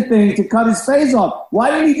laser thing to cut his face off.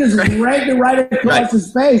 Why didn't he just rag it right across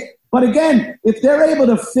his face? But again, if they're able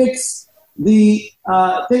to fix the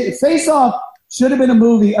Face Off, should have been a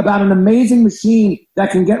movie about an amazing machine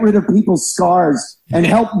that can get rid of people's scars and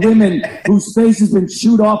help women whose face has been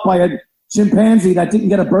chewed off by a chimpanzee that didn't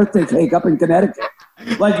get a birthday cake up in Connecticut.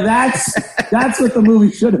 Like that's what the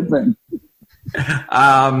movie should have been.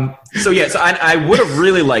 So I would have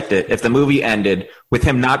really liked it if the movie ended with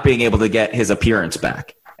him not being able to get his appearance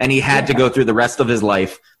back, and he had to go through the rest of his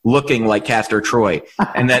life looking like Castor Troy,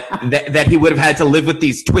 and that he would have had to live with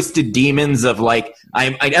these twisted demons of like,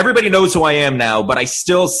 everybody knows who I am now, but I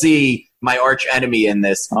still see my arch enemy in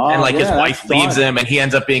this, and like his wife leaves him, and he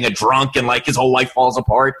ends up being a drunk, and like his whole life falls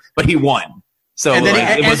apart, but he won. So it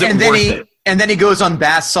wasn't worth it. And then he goes on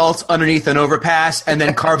bath salts underneath an overpass and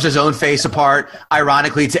then carves his own face apart,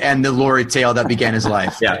 ironically, to end the lurid tale that began his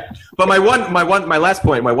life. Yeah. But my one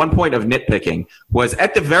point of nitpicking was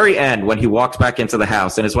at the very end when he walks back into the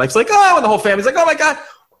house and his wife's like, oh, and the whole family's like, oh my God,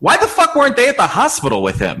 why the fuck weren't they at the hospital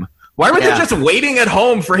with him? Why were they just waiting at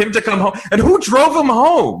home for him to come home? And who drove him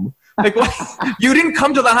home? Like, what? You didn't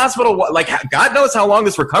come to the hospital. Like, God knows how long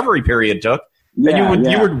this recovery period took. And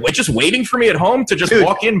you were just waiting for me at home to just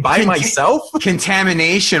walk in by myself?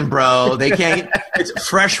 Contamination, bro. They can't it's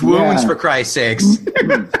fresh wounds, for Christ's sakes.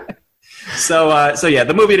 So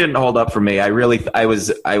the movie didn't hold up for me. I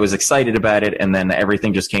was excited about it, and then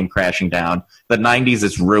everything just came crashing down. The 90s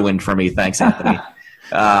is ruined for me. Thanks, Anthony.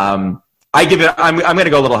 I'm going to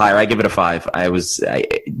go a little higher. I give it a 5. I was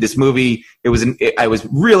really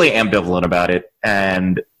ambivalent about it,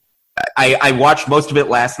 and I watched most of it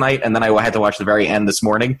last night, and then I had to watch the very end this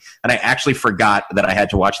morning, and I actually forgot that I had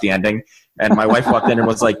to watch the ending. And my wife walked in and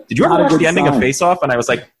was like, "Did you ever watch the ending of Face Off?" And I was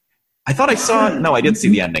like, "I thought I saw it. No, I didn't see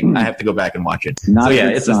the ending. I have to go back and watch it."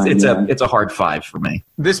 It's a hard 5 for me.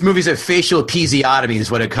 This movie's a facial episiotomy is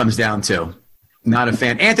what it comes down to. Not a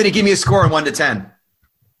fan. Anthony, give me a score on 1 to 10.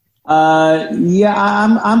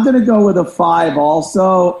 I'm going to go with a 5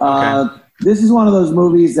 also. Okay. This is one of those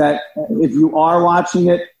movies that if you are watching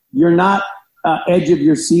it, you're not edge of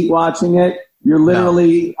your seat watching it. You're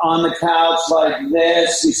literally on the couch like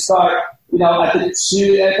this. You start, at the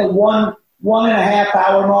 1.5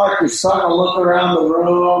 hour mark, you're starting to look around the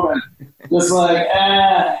room and just like,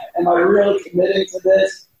 am I really committing to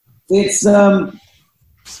this? It's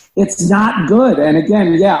not good. And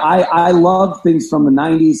again, I love things from the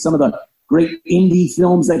 90s, some of the great indie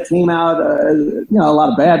films that came out, a lot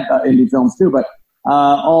of bad indie films too, but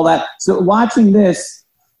all that. So watching this,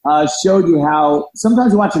 showed you how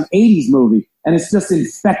sometimes you watch an 80s movie and it's just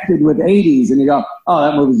infected with 80s and you go, oh,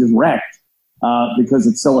 that movie's just wrecked because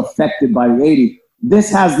it's so affected by the 80s. This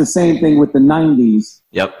has the same thing with the 90s.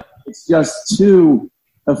 Yep. It's just too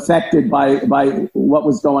affected by what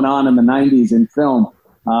was going on in the 90s in film.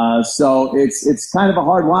 So it's kind of a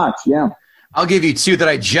hard watch, yeah. I'll give you 2 that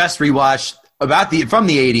I just rewatched from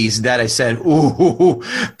the 80s that I said,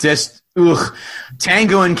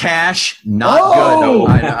 Tango and Cash, not good.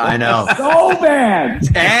 I know. So bad.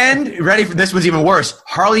 And ready for this one's even worse.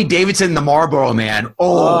 Harley Davidson, The Marlboro Man.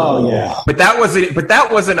 Oh yeah. But that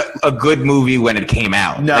wasn't a good movie when it came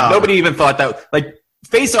out. No. Like, nobody even thought that. Like,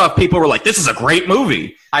 Face Off, people were like, this is a great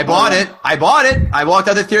movie. I bought it. I walked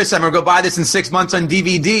out of the theater, said, I'm going to go buy this in 6 months on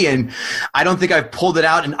DVD, and I don't think I've pulled it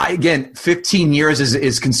out. And again, 15 years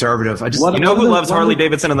is conservative. You know who loves Harley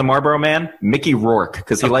Davidson and the Marlboro Man? Mickey Rourke,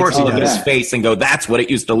 because he likes to look at his face and go, that's what it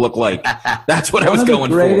used to look like. That's what I was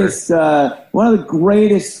going for. One of the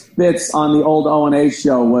greatest bits on the old O&A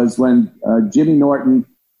show was when Jimmy Norton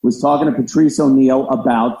was talking to Patrice O'Neill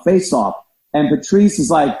about Face Off. And Patrice is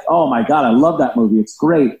like, oh, my God, I love that movie. It's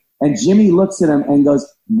great. And Jimmy looks at him and goes,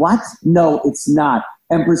 what? No, it's not.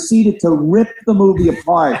 And proceeded to rip the movie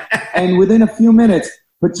apart. And within a few minutes,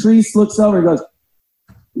 Patrice looks over and goes,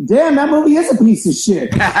 damn, that movie is a piece of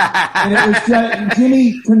shit. And it was just,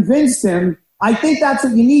 Jimmy convinced him. I think that's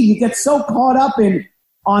what you need. You get so caught up in,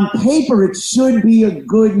 on paper, it should be a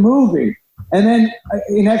good movie. And then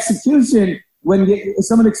in execution, when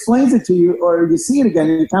someone explains it to you or you see it again,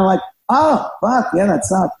 you're kind of like, oh, fuck, yeah, that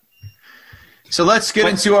sucked. So let's get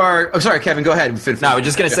into our... Oh, sorry, Kevin, go ahead. No, I was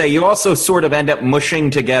just going to say, you also sort of end up mushing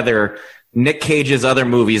together Nick Cage's other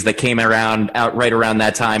movies that came right around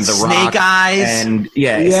that time. The Snake Rock Eyes. And,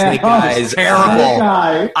 Snake Eyes. Terrible.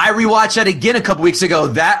 I rewatched that again a couple weeks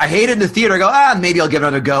ago. I hated it in the theater. I go, maybe I'll give it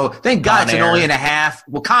another go. Thank God it's an only and a half.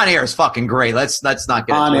 Well, Con Air is fucking great. Let's not get into it.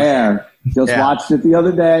 Con Air. Just watched it the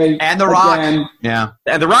other day. And The Rock. Again. Yeah.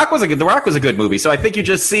 And The Rock was a good movie. So I think you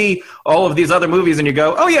just see all of these other movies and you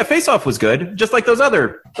go, oh yeah, Face Off was good, just like those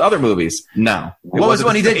other movies. No. What was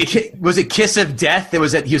when he did? Was it Kiss of Death? He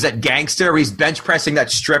was that gangster where he's bench pressing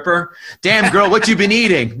that stripper. Damn girl, what you been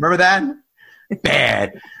eating? Remember that?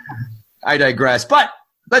 Bad. I digress. But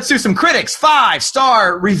let's do some critics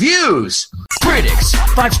 5-star reviews. Critics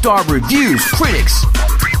 5-star reviews. Critics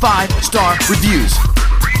 5-star reviews.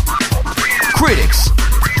 Critics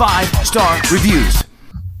 5-star reviews.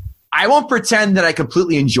 I won't pretend that I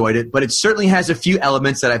completely enjoyed it, but it certainly has a few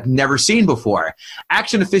elements that I've never seen before.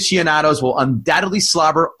 Action aficionados will undoubtedly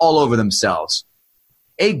slobber all over themselves.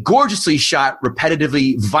 A gorgeously shot,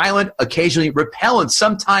 repetitively violent, occasionally repellent,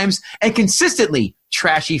 sometimes and consistently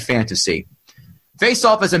trashy fantasy. Face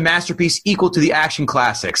Off is a masterpiece equal to the action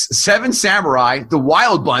classics, Seven Samurai, The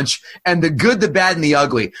Wild Bunch, and The Good, the Bad, and the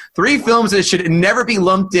Ugly. 3 films that should never be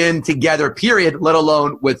lumped in together, period, let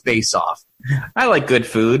alone with Face Off. I like good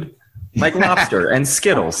food, like lobster and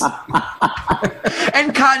Skittles.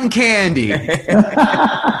 And cotton candy.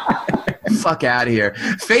 Fuck out of here.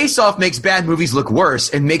 Face Off makes bad movies look worse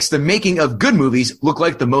and makes the making of good movies look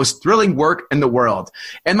like the most thrilling work in the world.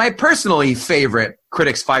 And my personally favorite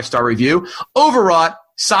Critics 5-star review, overwrought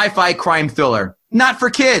sci-fi crime thriller. Not for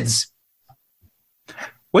kids.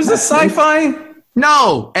 Was this sci-fi?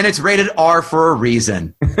 No, and it's rated R for a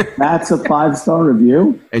reason. That's a 5-star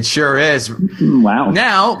review? It sure is. Wow.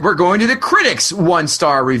 Now, we're going to the Critics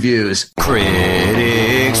 1-star reviews.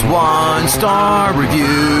 Critics 1-star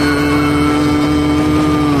reviews.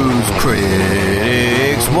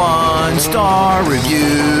 Critics 1-star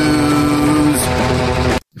reviews.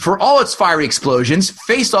 For all its fiery explosions,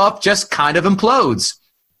 Face Off just kind of implodes.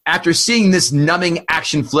 After seeing this numbing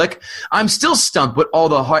action flick, I'm still stumped what all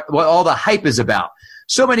the hype is about.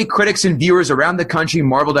 So many critics and viewers around the country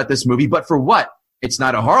marveled at this movie, but for what? It's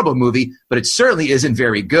not a horrible movie, but it certainly isn't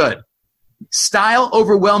very good. Style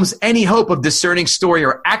overwhelms any hope of discerning story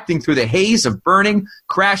or acting through the haze of burning,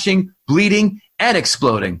 crashing, bleeding, and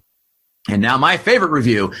exploding. And now my favorite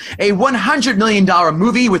review, a $100 million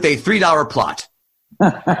movie with a $3 plot.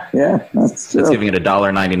 Yeah, that's true. That's giving it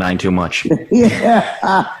 $1.99 too much.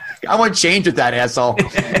 Yeah. I want to change with that, asshole.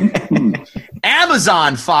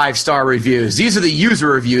 Amazon 5-star reviews. These are the user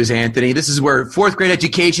reviews, Anthony. This is where 4th grade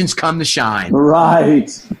educations come to shine. Right.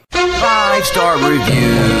 5-star reviews.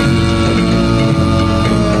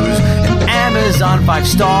 An Amazon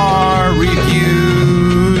 5-star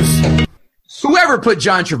reviews. Whoever put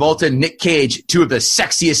John Travolta and Nick Cage, 2 of the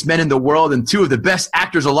sexiest men in the world and 2 of the best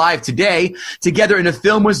actors alive today, together in a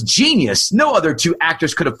film was genius. No other 2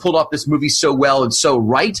 actors could have pulled off this movie so well and so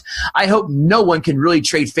right. I hope no one can really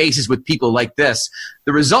trade faces with people like this.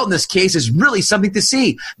 The result in this case is really something to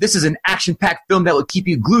see. This is an action-packed film that will keep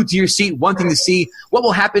you glued to your seat, wanting to see what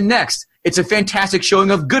will happen next. It's a fantastic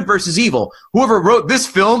showing of good versus evil. Whoever wrote this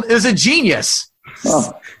film is a genius.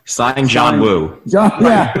 Oh. Signed John Woo.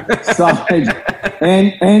 Yeah. Signed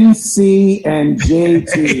NC and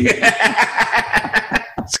JT.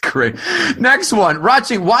 That's great. Next one.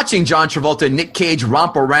 Watching John Travolta and Nick Cage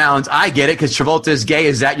romp around. I get it because Travolta is gay.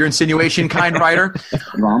 Is that your insinuation, kind writer?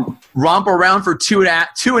 Romp around for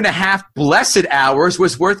 2.5 blessed hours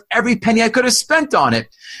was worth every penny I could have spent on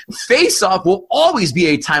it. Face Off will always be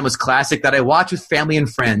a timeless classic that I watch with family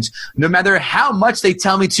and friends, no matter how much they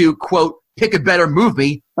tell me to, quote, pick a better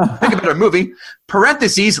movie,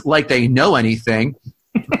 parentheses, like they know anything.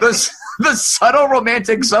 The subtle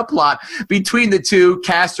romantic subplot between the two,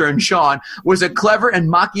 Castor and Sean, was a clever and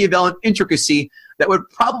Machiavellian intricacy that would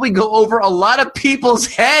probably go over a lot of people's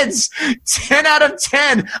heads. 10 out of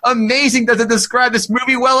 10. Amazing. Doesn't describe this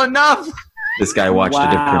movie well enough. This guy watched a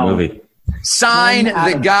different movie. Signed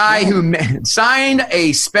the guy who signed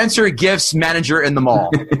a Spencer Gifts manager in the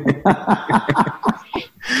mall.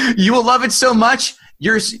 You will love it so much.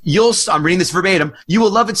 I'm reading this verbatim. You will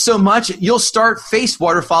love it so much, you'll start face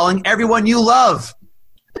waterfalling everyone you love.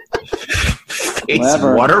 Face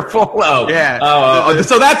waterfall? Oh. Yeah. Oh,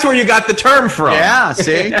 so that's where you got the term from. Yeah,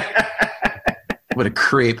 see? What a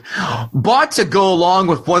creep. Bought to go along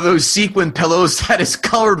with one of those sequin pillows that is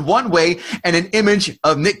colored one way and an image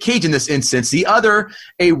of Nick Cage in this instance. The other,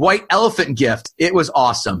 a white elephant gift. It was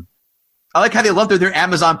awesome. I like how they lumped their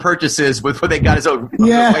Amazon purchases with what they got as a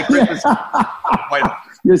white Christmas.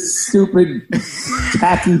 Your stupid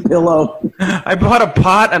tacky pillow. I bought a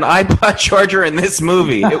pot, an iPod charger, in this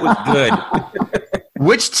movie. It was good.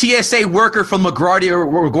 Which TSA worker from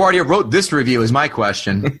LaGuardia wrote this review is my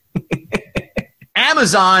question.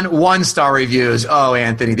 Amazon 1-star reviews. Oh,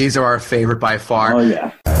 Anthony, these are our favorite by far. Oh,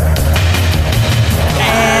 yeah.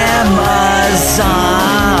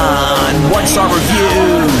 Amazon 1-star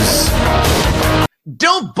reviews.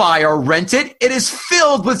 Don't buy or rent it. It is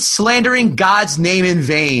filled with slandering God's name in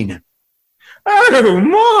vain. Oh,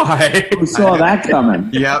 my. Who saw that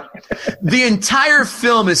coming? Yep. The entire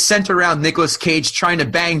film is centered around Nicolas Cage trying to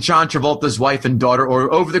bang John Travolta's wife and daughter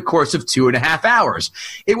over the course of 2.5 hours.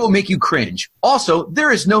 It will make you cringe. Also,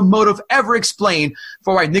 there is no motive ever explained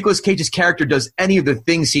for why Nicolas Cage's character does any of the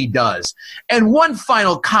things he does. And one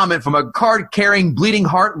final comment from a card-carrying,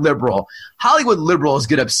 bleeding-heart liberal. Hollywood liberals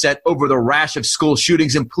get upset over the rash of school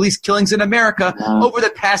shootings and police killings in America over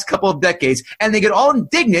the past couple of decades, and they get all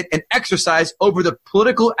indignant and exercise over the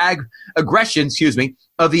political aggression,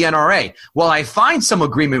 of the NRA. While I find some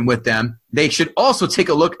agreement with them, they should also take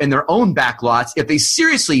a look in their own backlots if they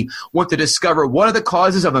seriously want to discover one of the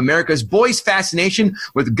causes of America's boys' fascination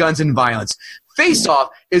with guns and violence. Face Off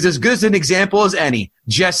is as good as an example as any.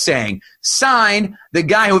 Just saying. Signed, the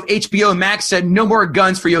guy who HBO Max said no more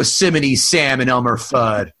guns for Yosemite Sam and Elmer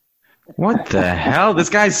Fudd. What the hell? This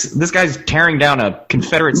guy's tearing down a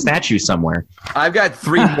Confederate statue somewhere. I've got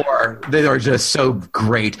 3 more that are just so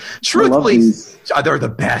great. Truthfully, they're the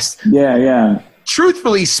best. Yeah.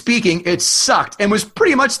 Truthfully speaking, it sucked and was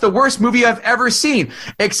pretty much the worst movie I've ever seen,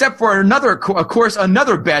 except for another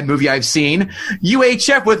bad movie I've seen,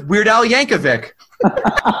 UHF with Weird Al Yankovic.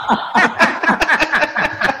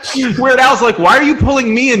 Weird Al's like, why are you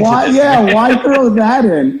pulling me into this? Yeah, why throw that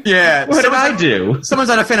in? Yeah. What did I do? Someone's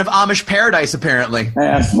not a fan of Amish Paradise, apparently.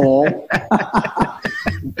 Asshole.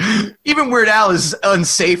 Even Weird Al is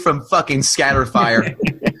unsafe from fucking Scatterfire.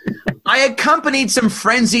 I accompanied some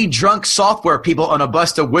frenzied, drunk software people on a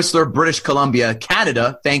bus to Whistler, British Columbia,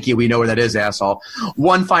 Canada. Thank you, we know where that is, asshole.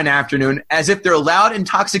 One fine afternoon, as if their loud,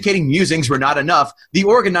 intoxicating musings were not enough, the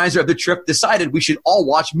organizer of the trip decided we should all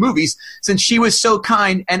watch movies since she was so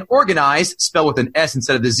kind and organized, spelled with an S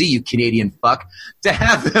instead of the Z, you Canadian fuck, to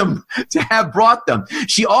have brought them.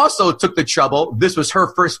 She also took the trouble, this was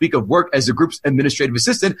her first week of work as the group's administrative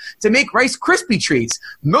assistant, to make Rice Krispie treats.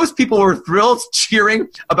 Most people were thrilled, cheering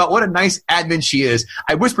about what a nice admin she is.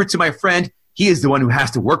 I whispered to my friend, he is the one who has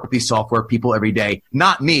to work with these software people every day,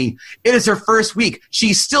 not me. It is her first week.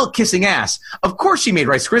 She's still kissing ass. Of course she made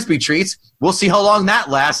Rice Krispie treats. We'll see how long that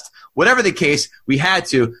lasts. Whatever the case, we had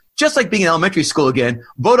to. Just like being in elementary school again,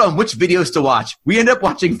 vote on which videos to watch. We ended up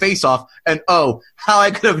watching Face Off, and oh, how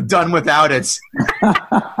I could have done without it.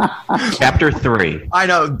 Chapter 3. I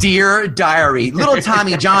know, Dear Diary. Little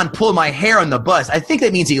Tommy John pulled my hair on the bus. I think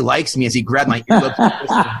that means he likes me as he grabbed my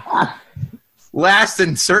earlobes. Last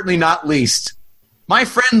and certainly not least, my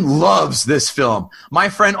friend loves this film. My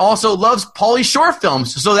friend also loves Pauly Shore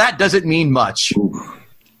films, so that doesn't mean much.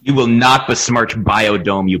 You will not besmirch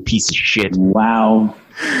Biodome, you piece of shit. Wow.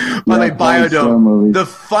 By the way, Biodome, the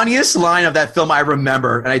funniest line of that film I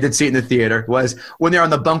remember, and I did see it in the theater, was when they're on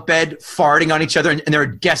the bunk bed farting on each other and they're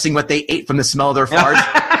guessing what they ate from the smell of their farts.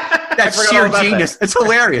 That's sheer genius. It's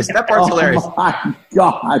hilarious. That part's hilarious. Oh, my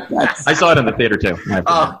God. I saw it in the theater, too.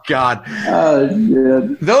 Oh, God. Oh,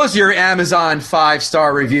 shit. Those are your Amazon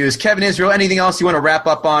 5-star reviews. Kevin Israel, anything else you want to wrap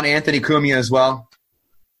up on? Anthony Cumia as well?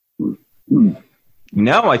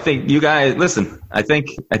 No, I think you guys listen. I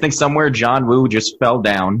think somewhere John Woo just fell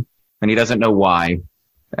down, and he doesn't know why.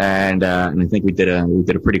 And I think we did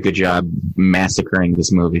a pretty good job massacring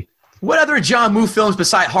this movie. What other John Woo films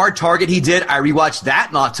beside Hard Target he did? I rewatched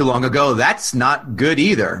that not too long ago. That's not good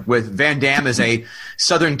either. With Van Damme as a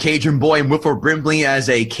Southern Cajun boy and Wilford Brimley as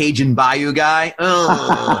a Cajun Bayou guy.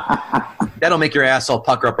 That'll make your asshole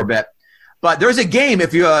pucker up a bit. But there's a game,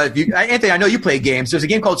 if you Anthony, I know you play games. There's a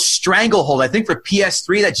game called Stranglehold, I think for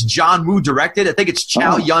PS3, that's John Woo directed. I think it's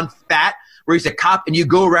Chow Yun Fat, where he's a cop and you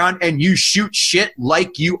go around and you shoot shit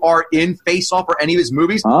like you are in Face Off or any of his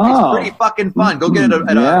movies. It's pretty fucking fun. Go get it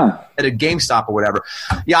at a GameStop or whatever.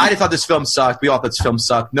 Yeah, I just thought this film sucked. We all thought this film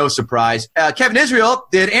sucked. No surprise. Kevin Israel,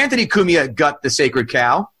 did Anthony Cumia gut the Sacred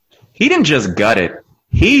Cow? He didn't just gut it.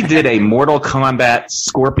 He did a Mortal Kombat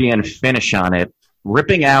Scorpion finish on it,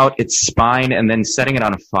 ripping out its spine and then setting it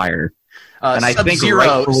on fire. And I think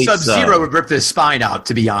Sub-Zero would rip his spine out,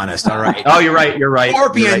 to be honest. All right. Oh, you're right.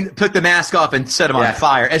 Scorpion took the mask off and set him on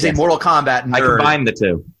fire as a Mortal Kombat nerd. I combined the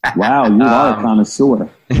two. Wow, you are a connoisseur.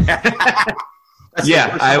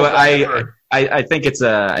 I think this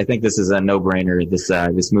is a no-brainer.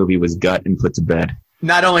 This movie was gut and put to bed.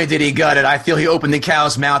 Not only did he gut it, I feel he opened the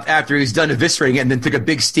cow's mouth after he was done eviscerating it and then took a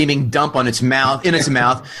big steaming dump on its mouth, and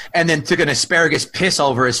then took an asparagus piss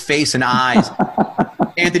over his face and eyes.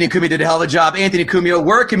 Anthony Cumia did a hell of a job. Anthony Cumia,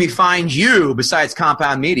 where can we find you besides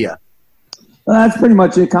Compound Media? That's pretty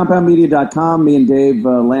much it. CompoundMedia.com. Me and Dave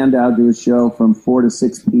Landau do a show from 4 to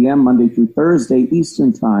 6 p.m. Monday through Thursday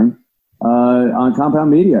Eastern Time on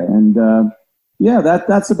Compound Media. And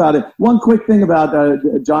that's about it. One quick thing about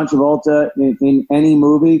John Travolta in any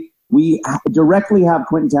movie. We directly have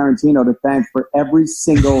Quentin Tarantino to thank for every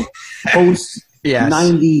single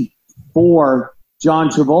post-94 John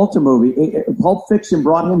Travolta movie. Pulp Fiction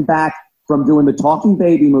brought him back from doing the Talking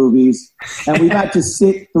Baby movies, and we've had to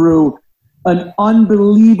sit through an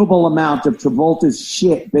unbelievable amount of Travolta's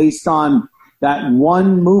shit based on that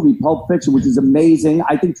one movie, Pulp Fiction, which is amazing.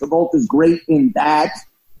 I think Travolta's great in that,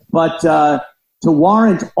 but to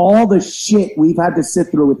warrant all the shit we've had to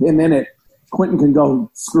sit through with him in it, Quentin can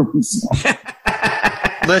go screw himself.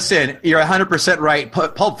 Listen, you're 100% right.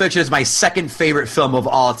 Pulp Fiction is my second favorite film of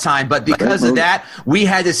all time, but because of that, we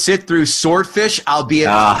had to sit through Swordfish, albeit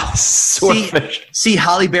see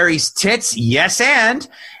Halle Berry's tits, yes, and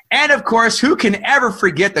of course, who can ever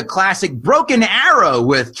forget the classic Broken Arrow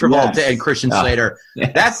with Travolta and Christian Slater?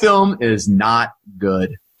 Yes. That film is not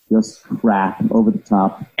good. Just crap, over the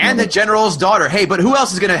top. And the General's Daughter. Hey, but who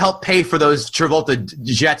else is going to help pay for those Travolta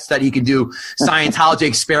jets that he can do Scientology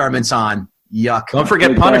experiments on? Yuck. Don't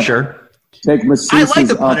forget Punisher. I like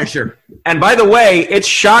the Punisher. And by the way, it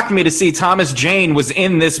shocked me to see Thomas Jane was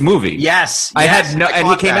in this movie. Yes. And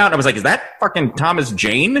he came out and I was like, is that fucking Thomas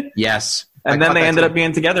Jane? Yes. And then they ended up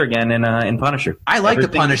being together again in Punisher. I like the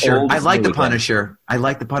Punisher. I like the Punisher.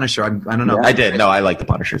 I don't know. I did. No, I like the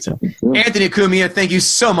Punisher too. Anthony Cumia, thank you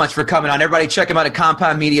so much for coming on. Everybody check him out at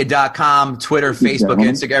compoundmedia.com, Twitter, Facebook,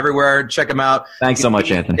 Instagram, everywhere. Check him out. Thanks so much,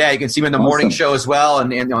 Anthony. Yeah, you can see him in the morning show as well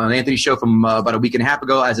and on Anthony's show from about a week and a half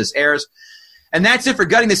ago as this airs. And that's it for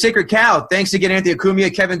Gutting the Sacred Cow. Thanks again, Anthony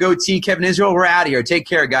Cumia, Kevin Goatee, Kevin Israel. We're out of here. Take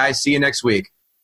care, guys. See you next week.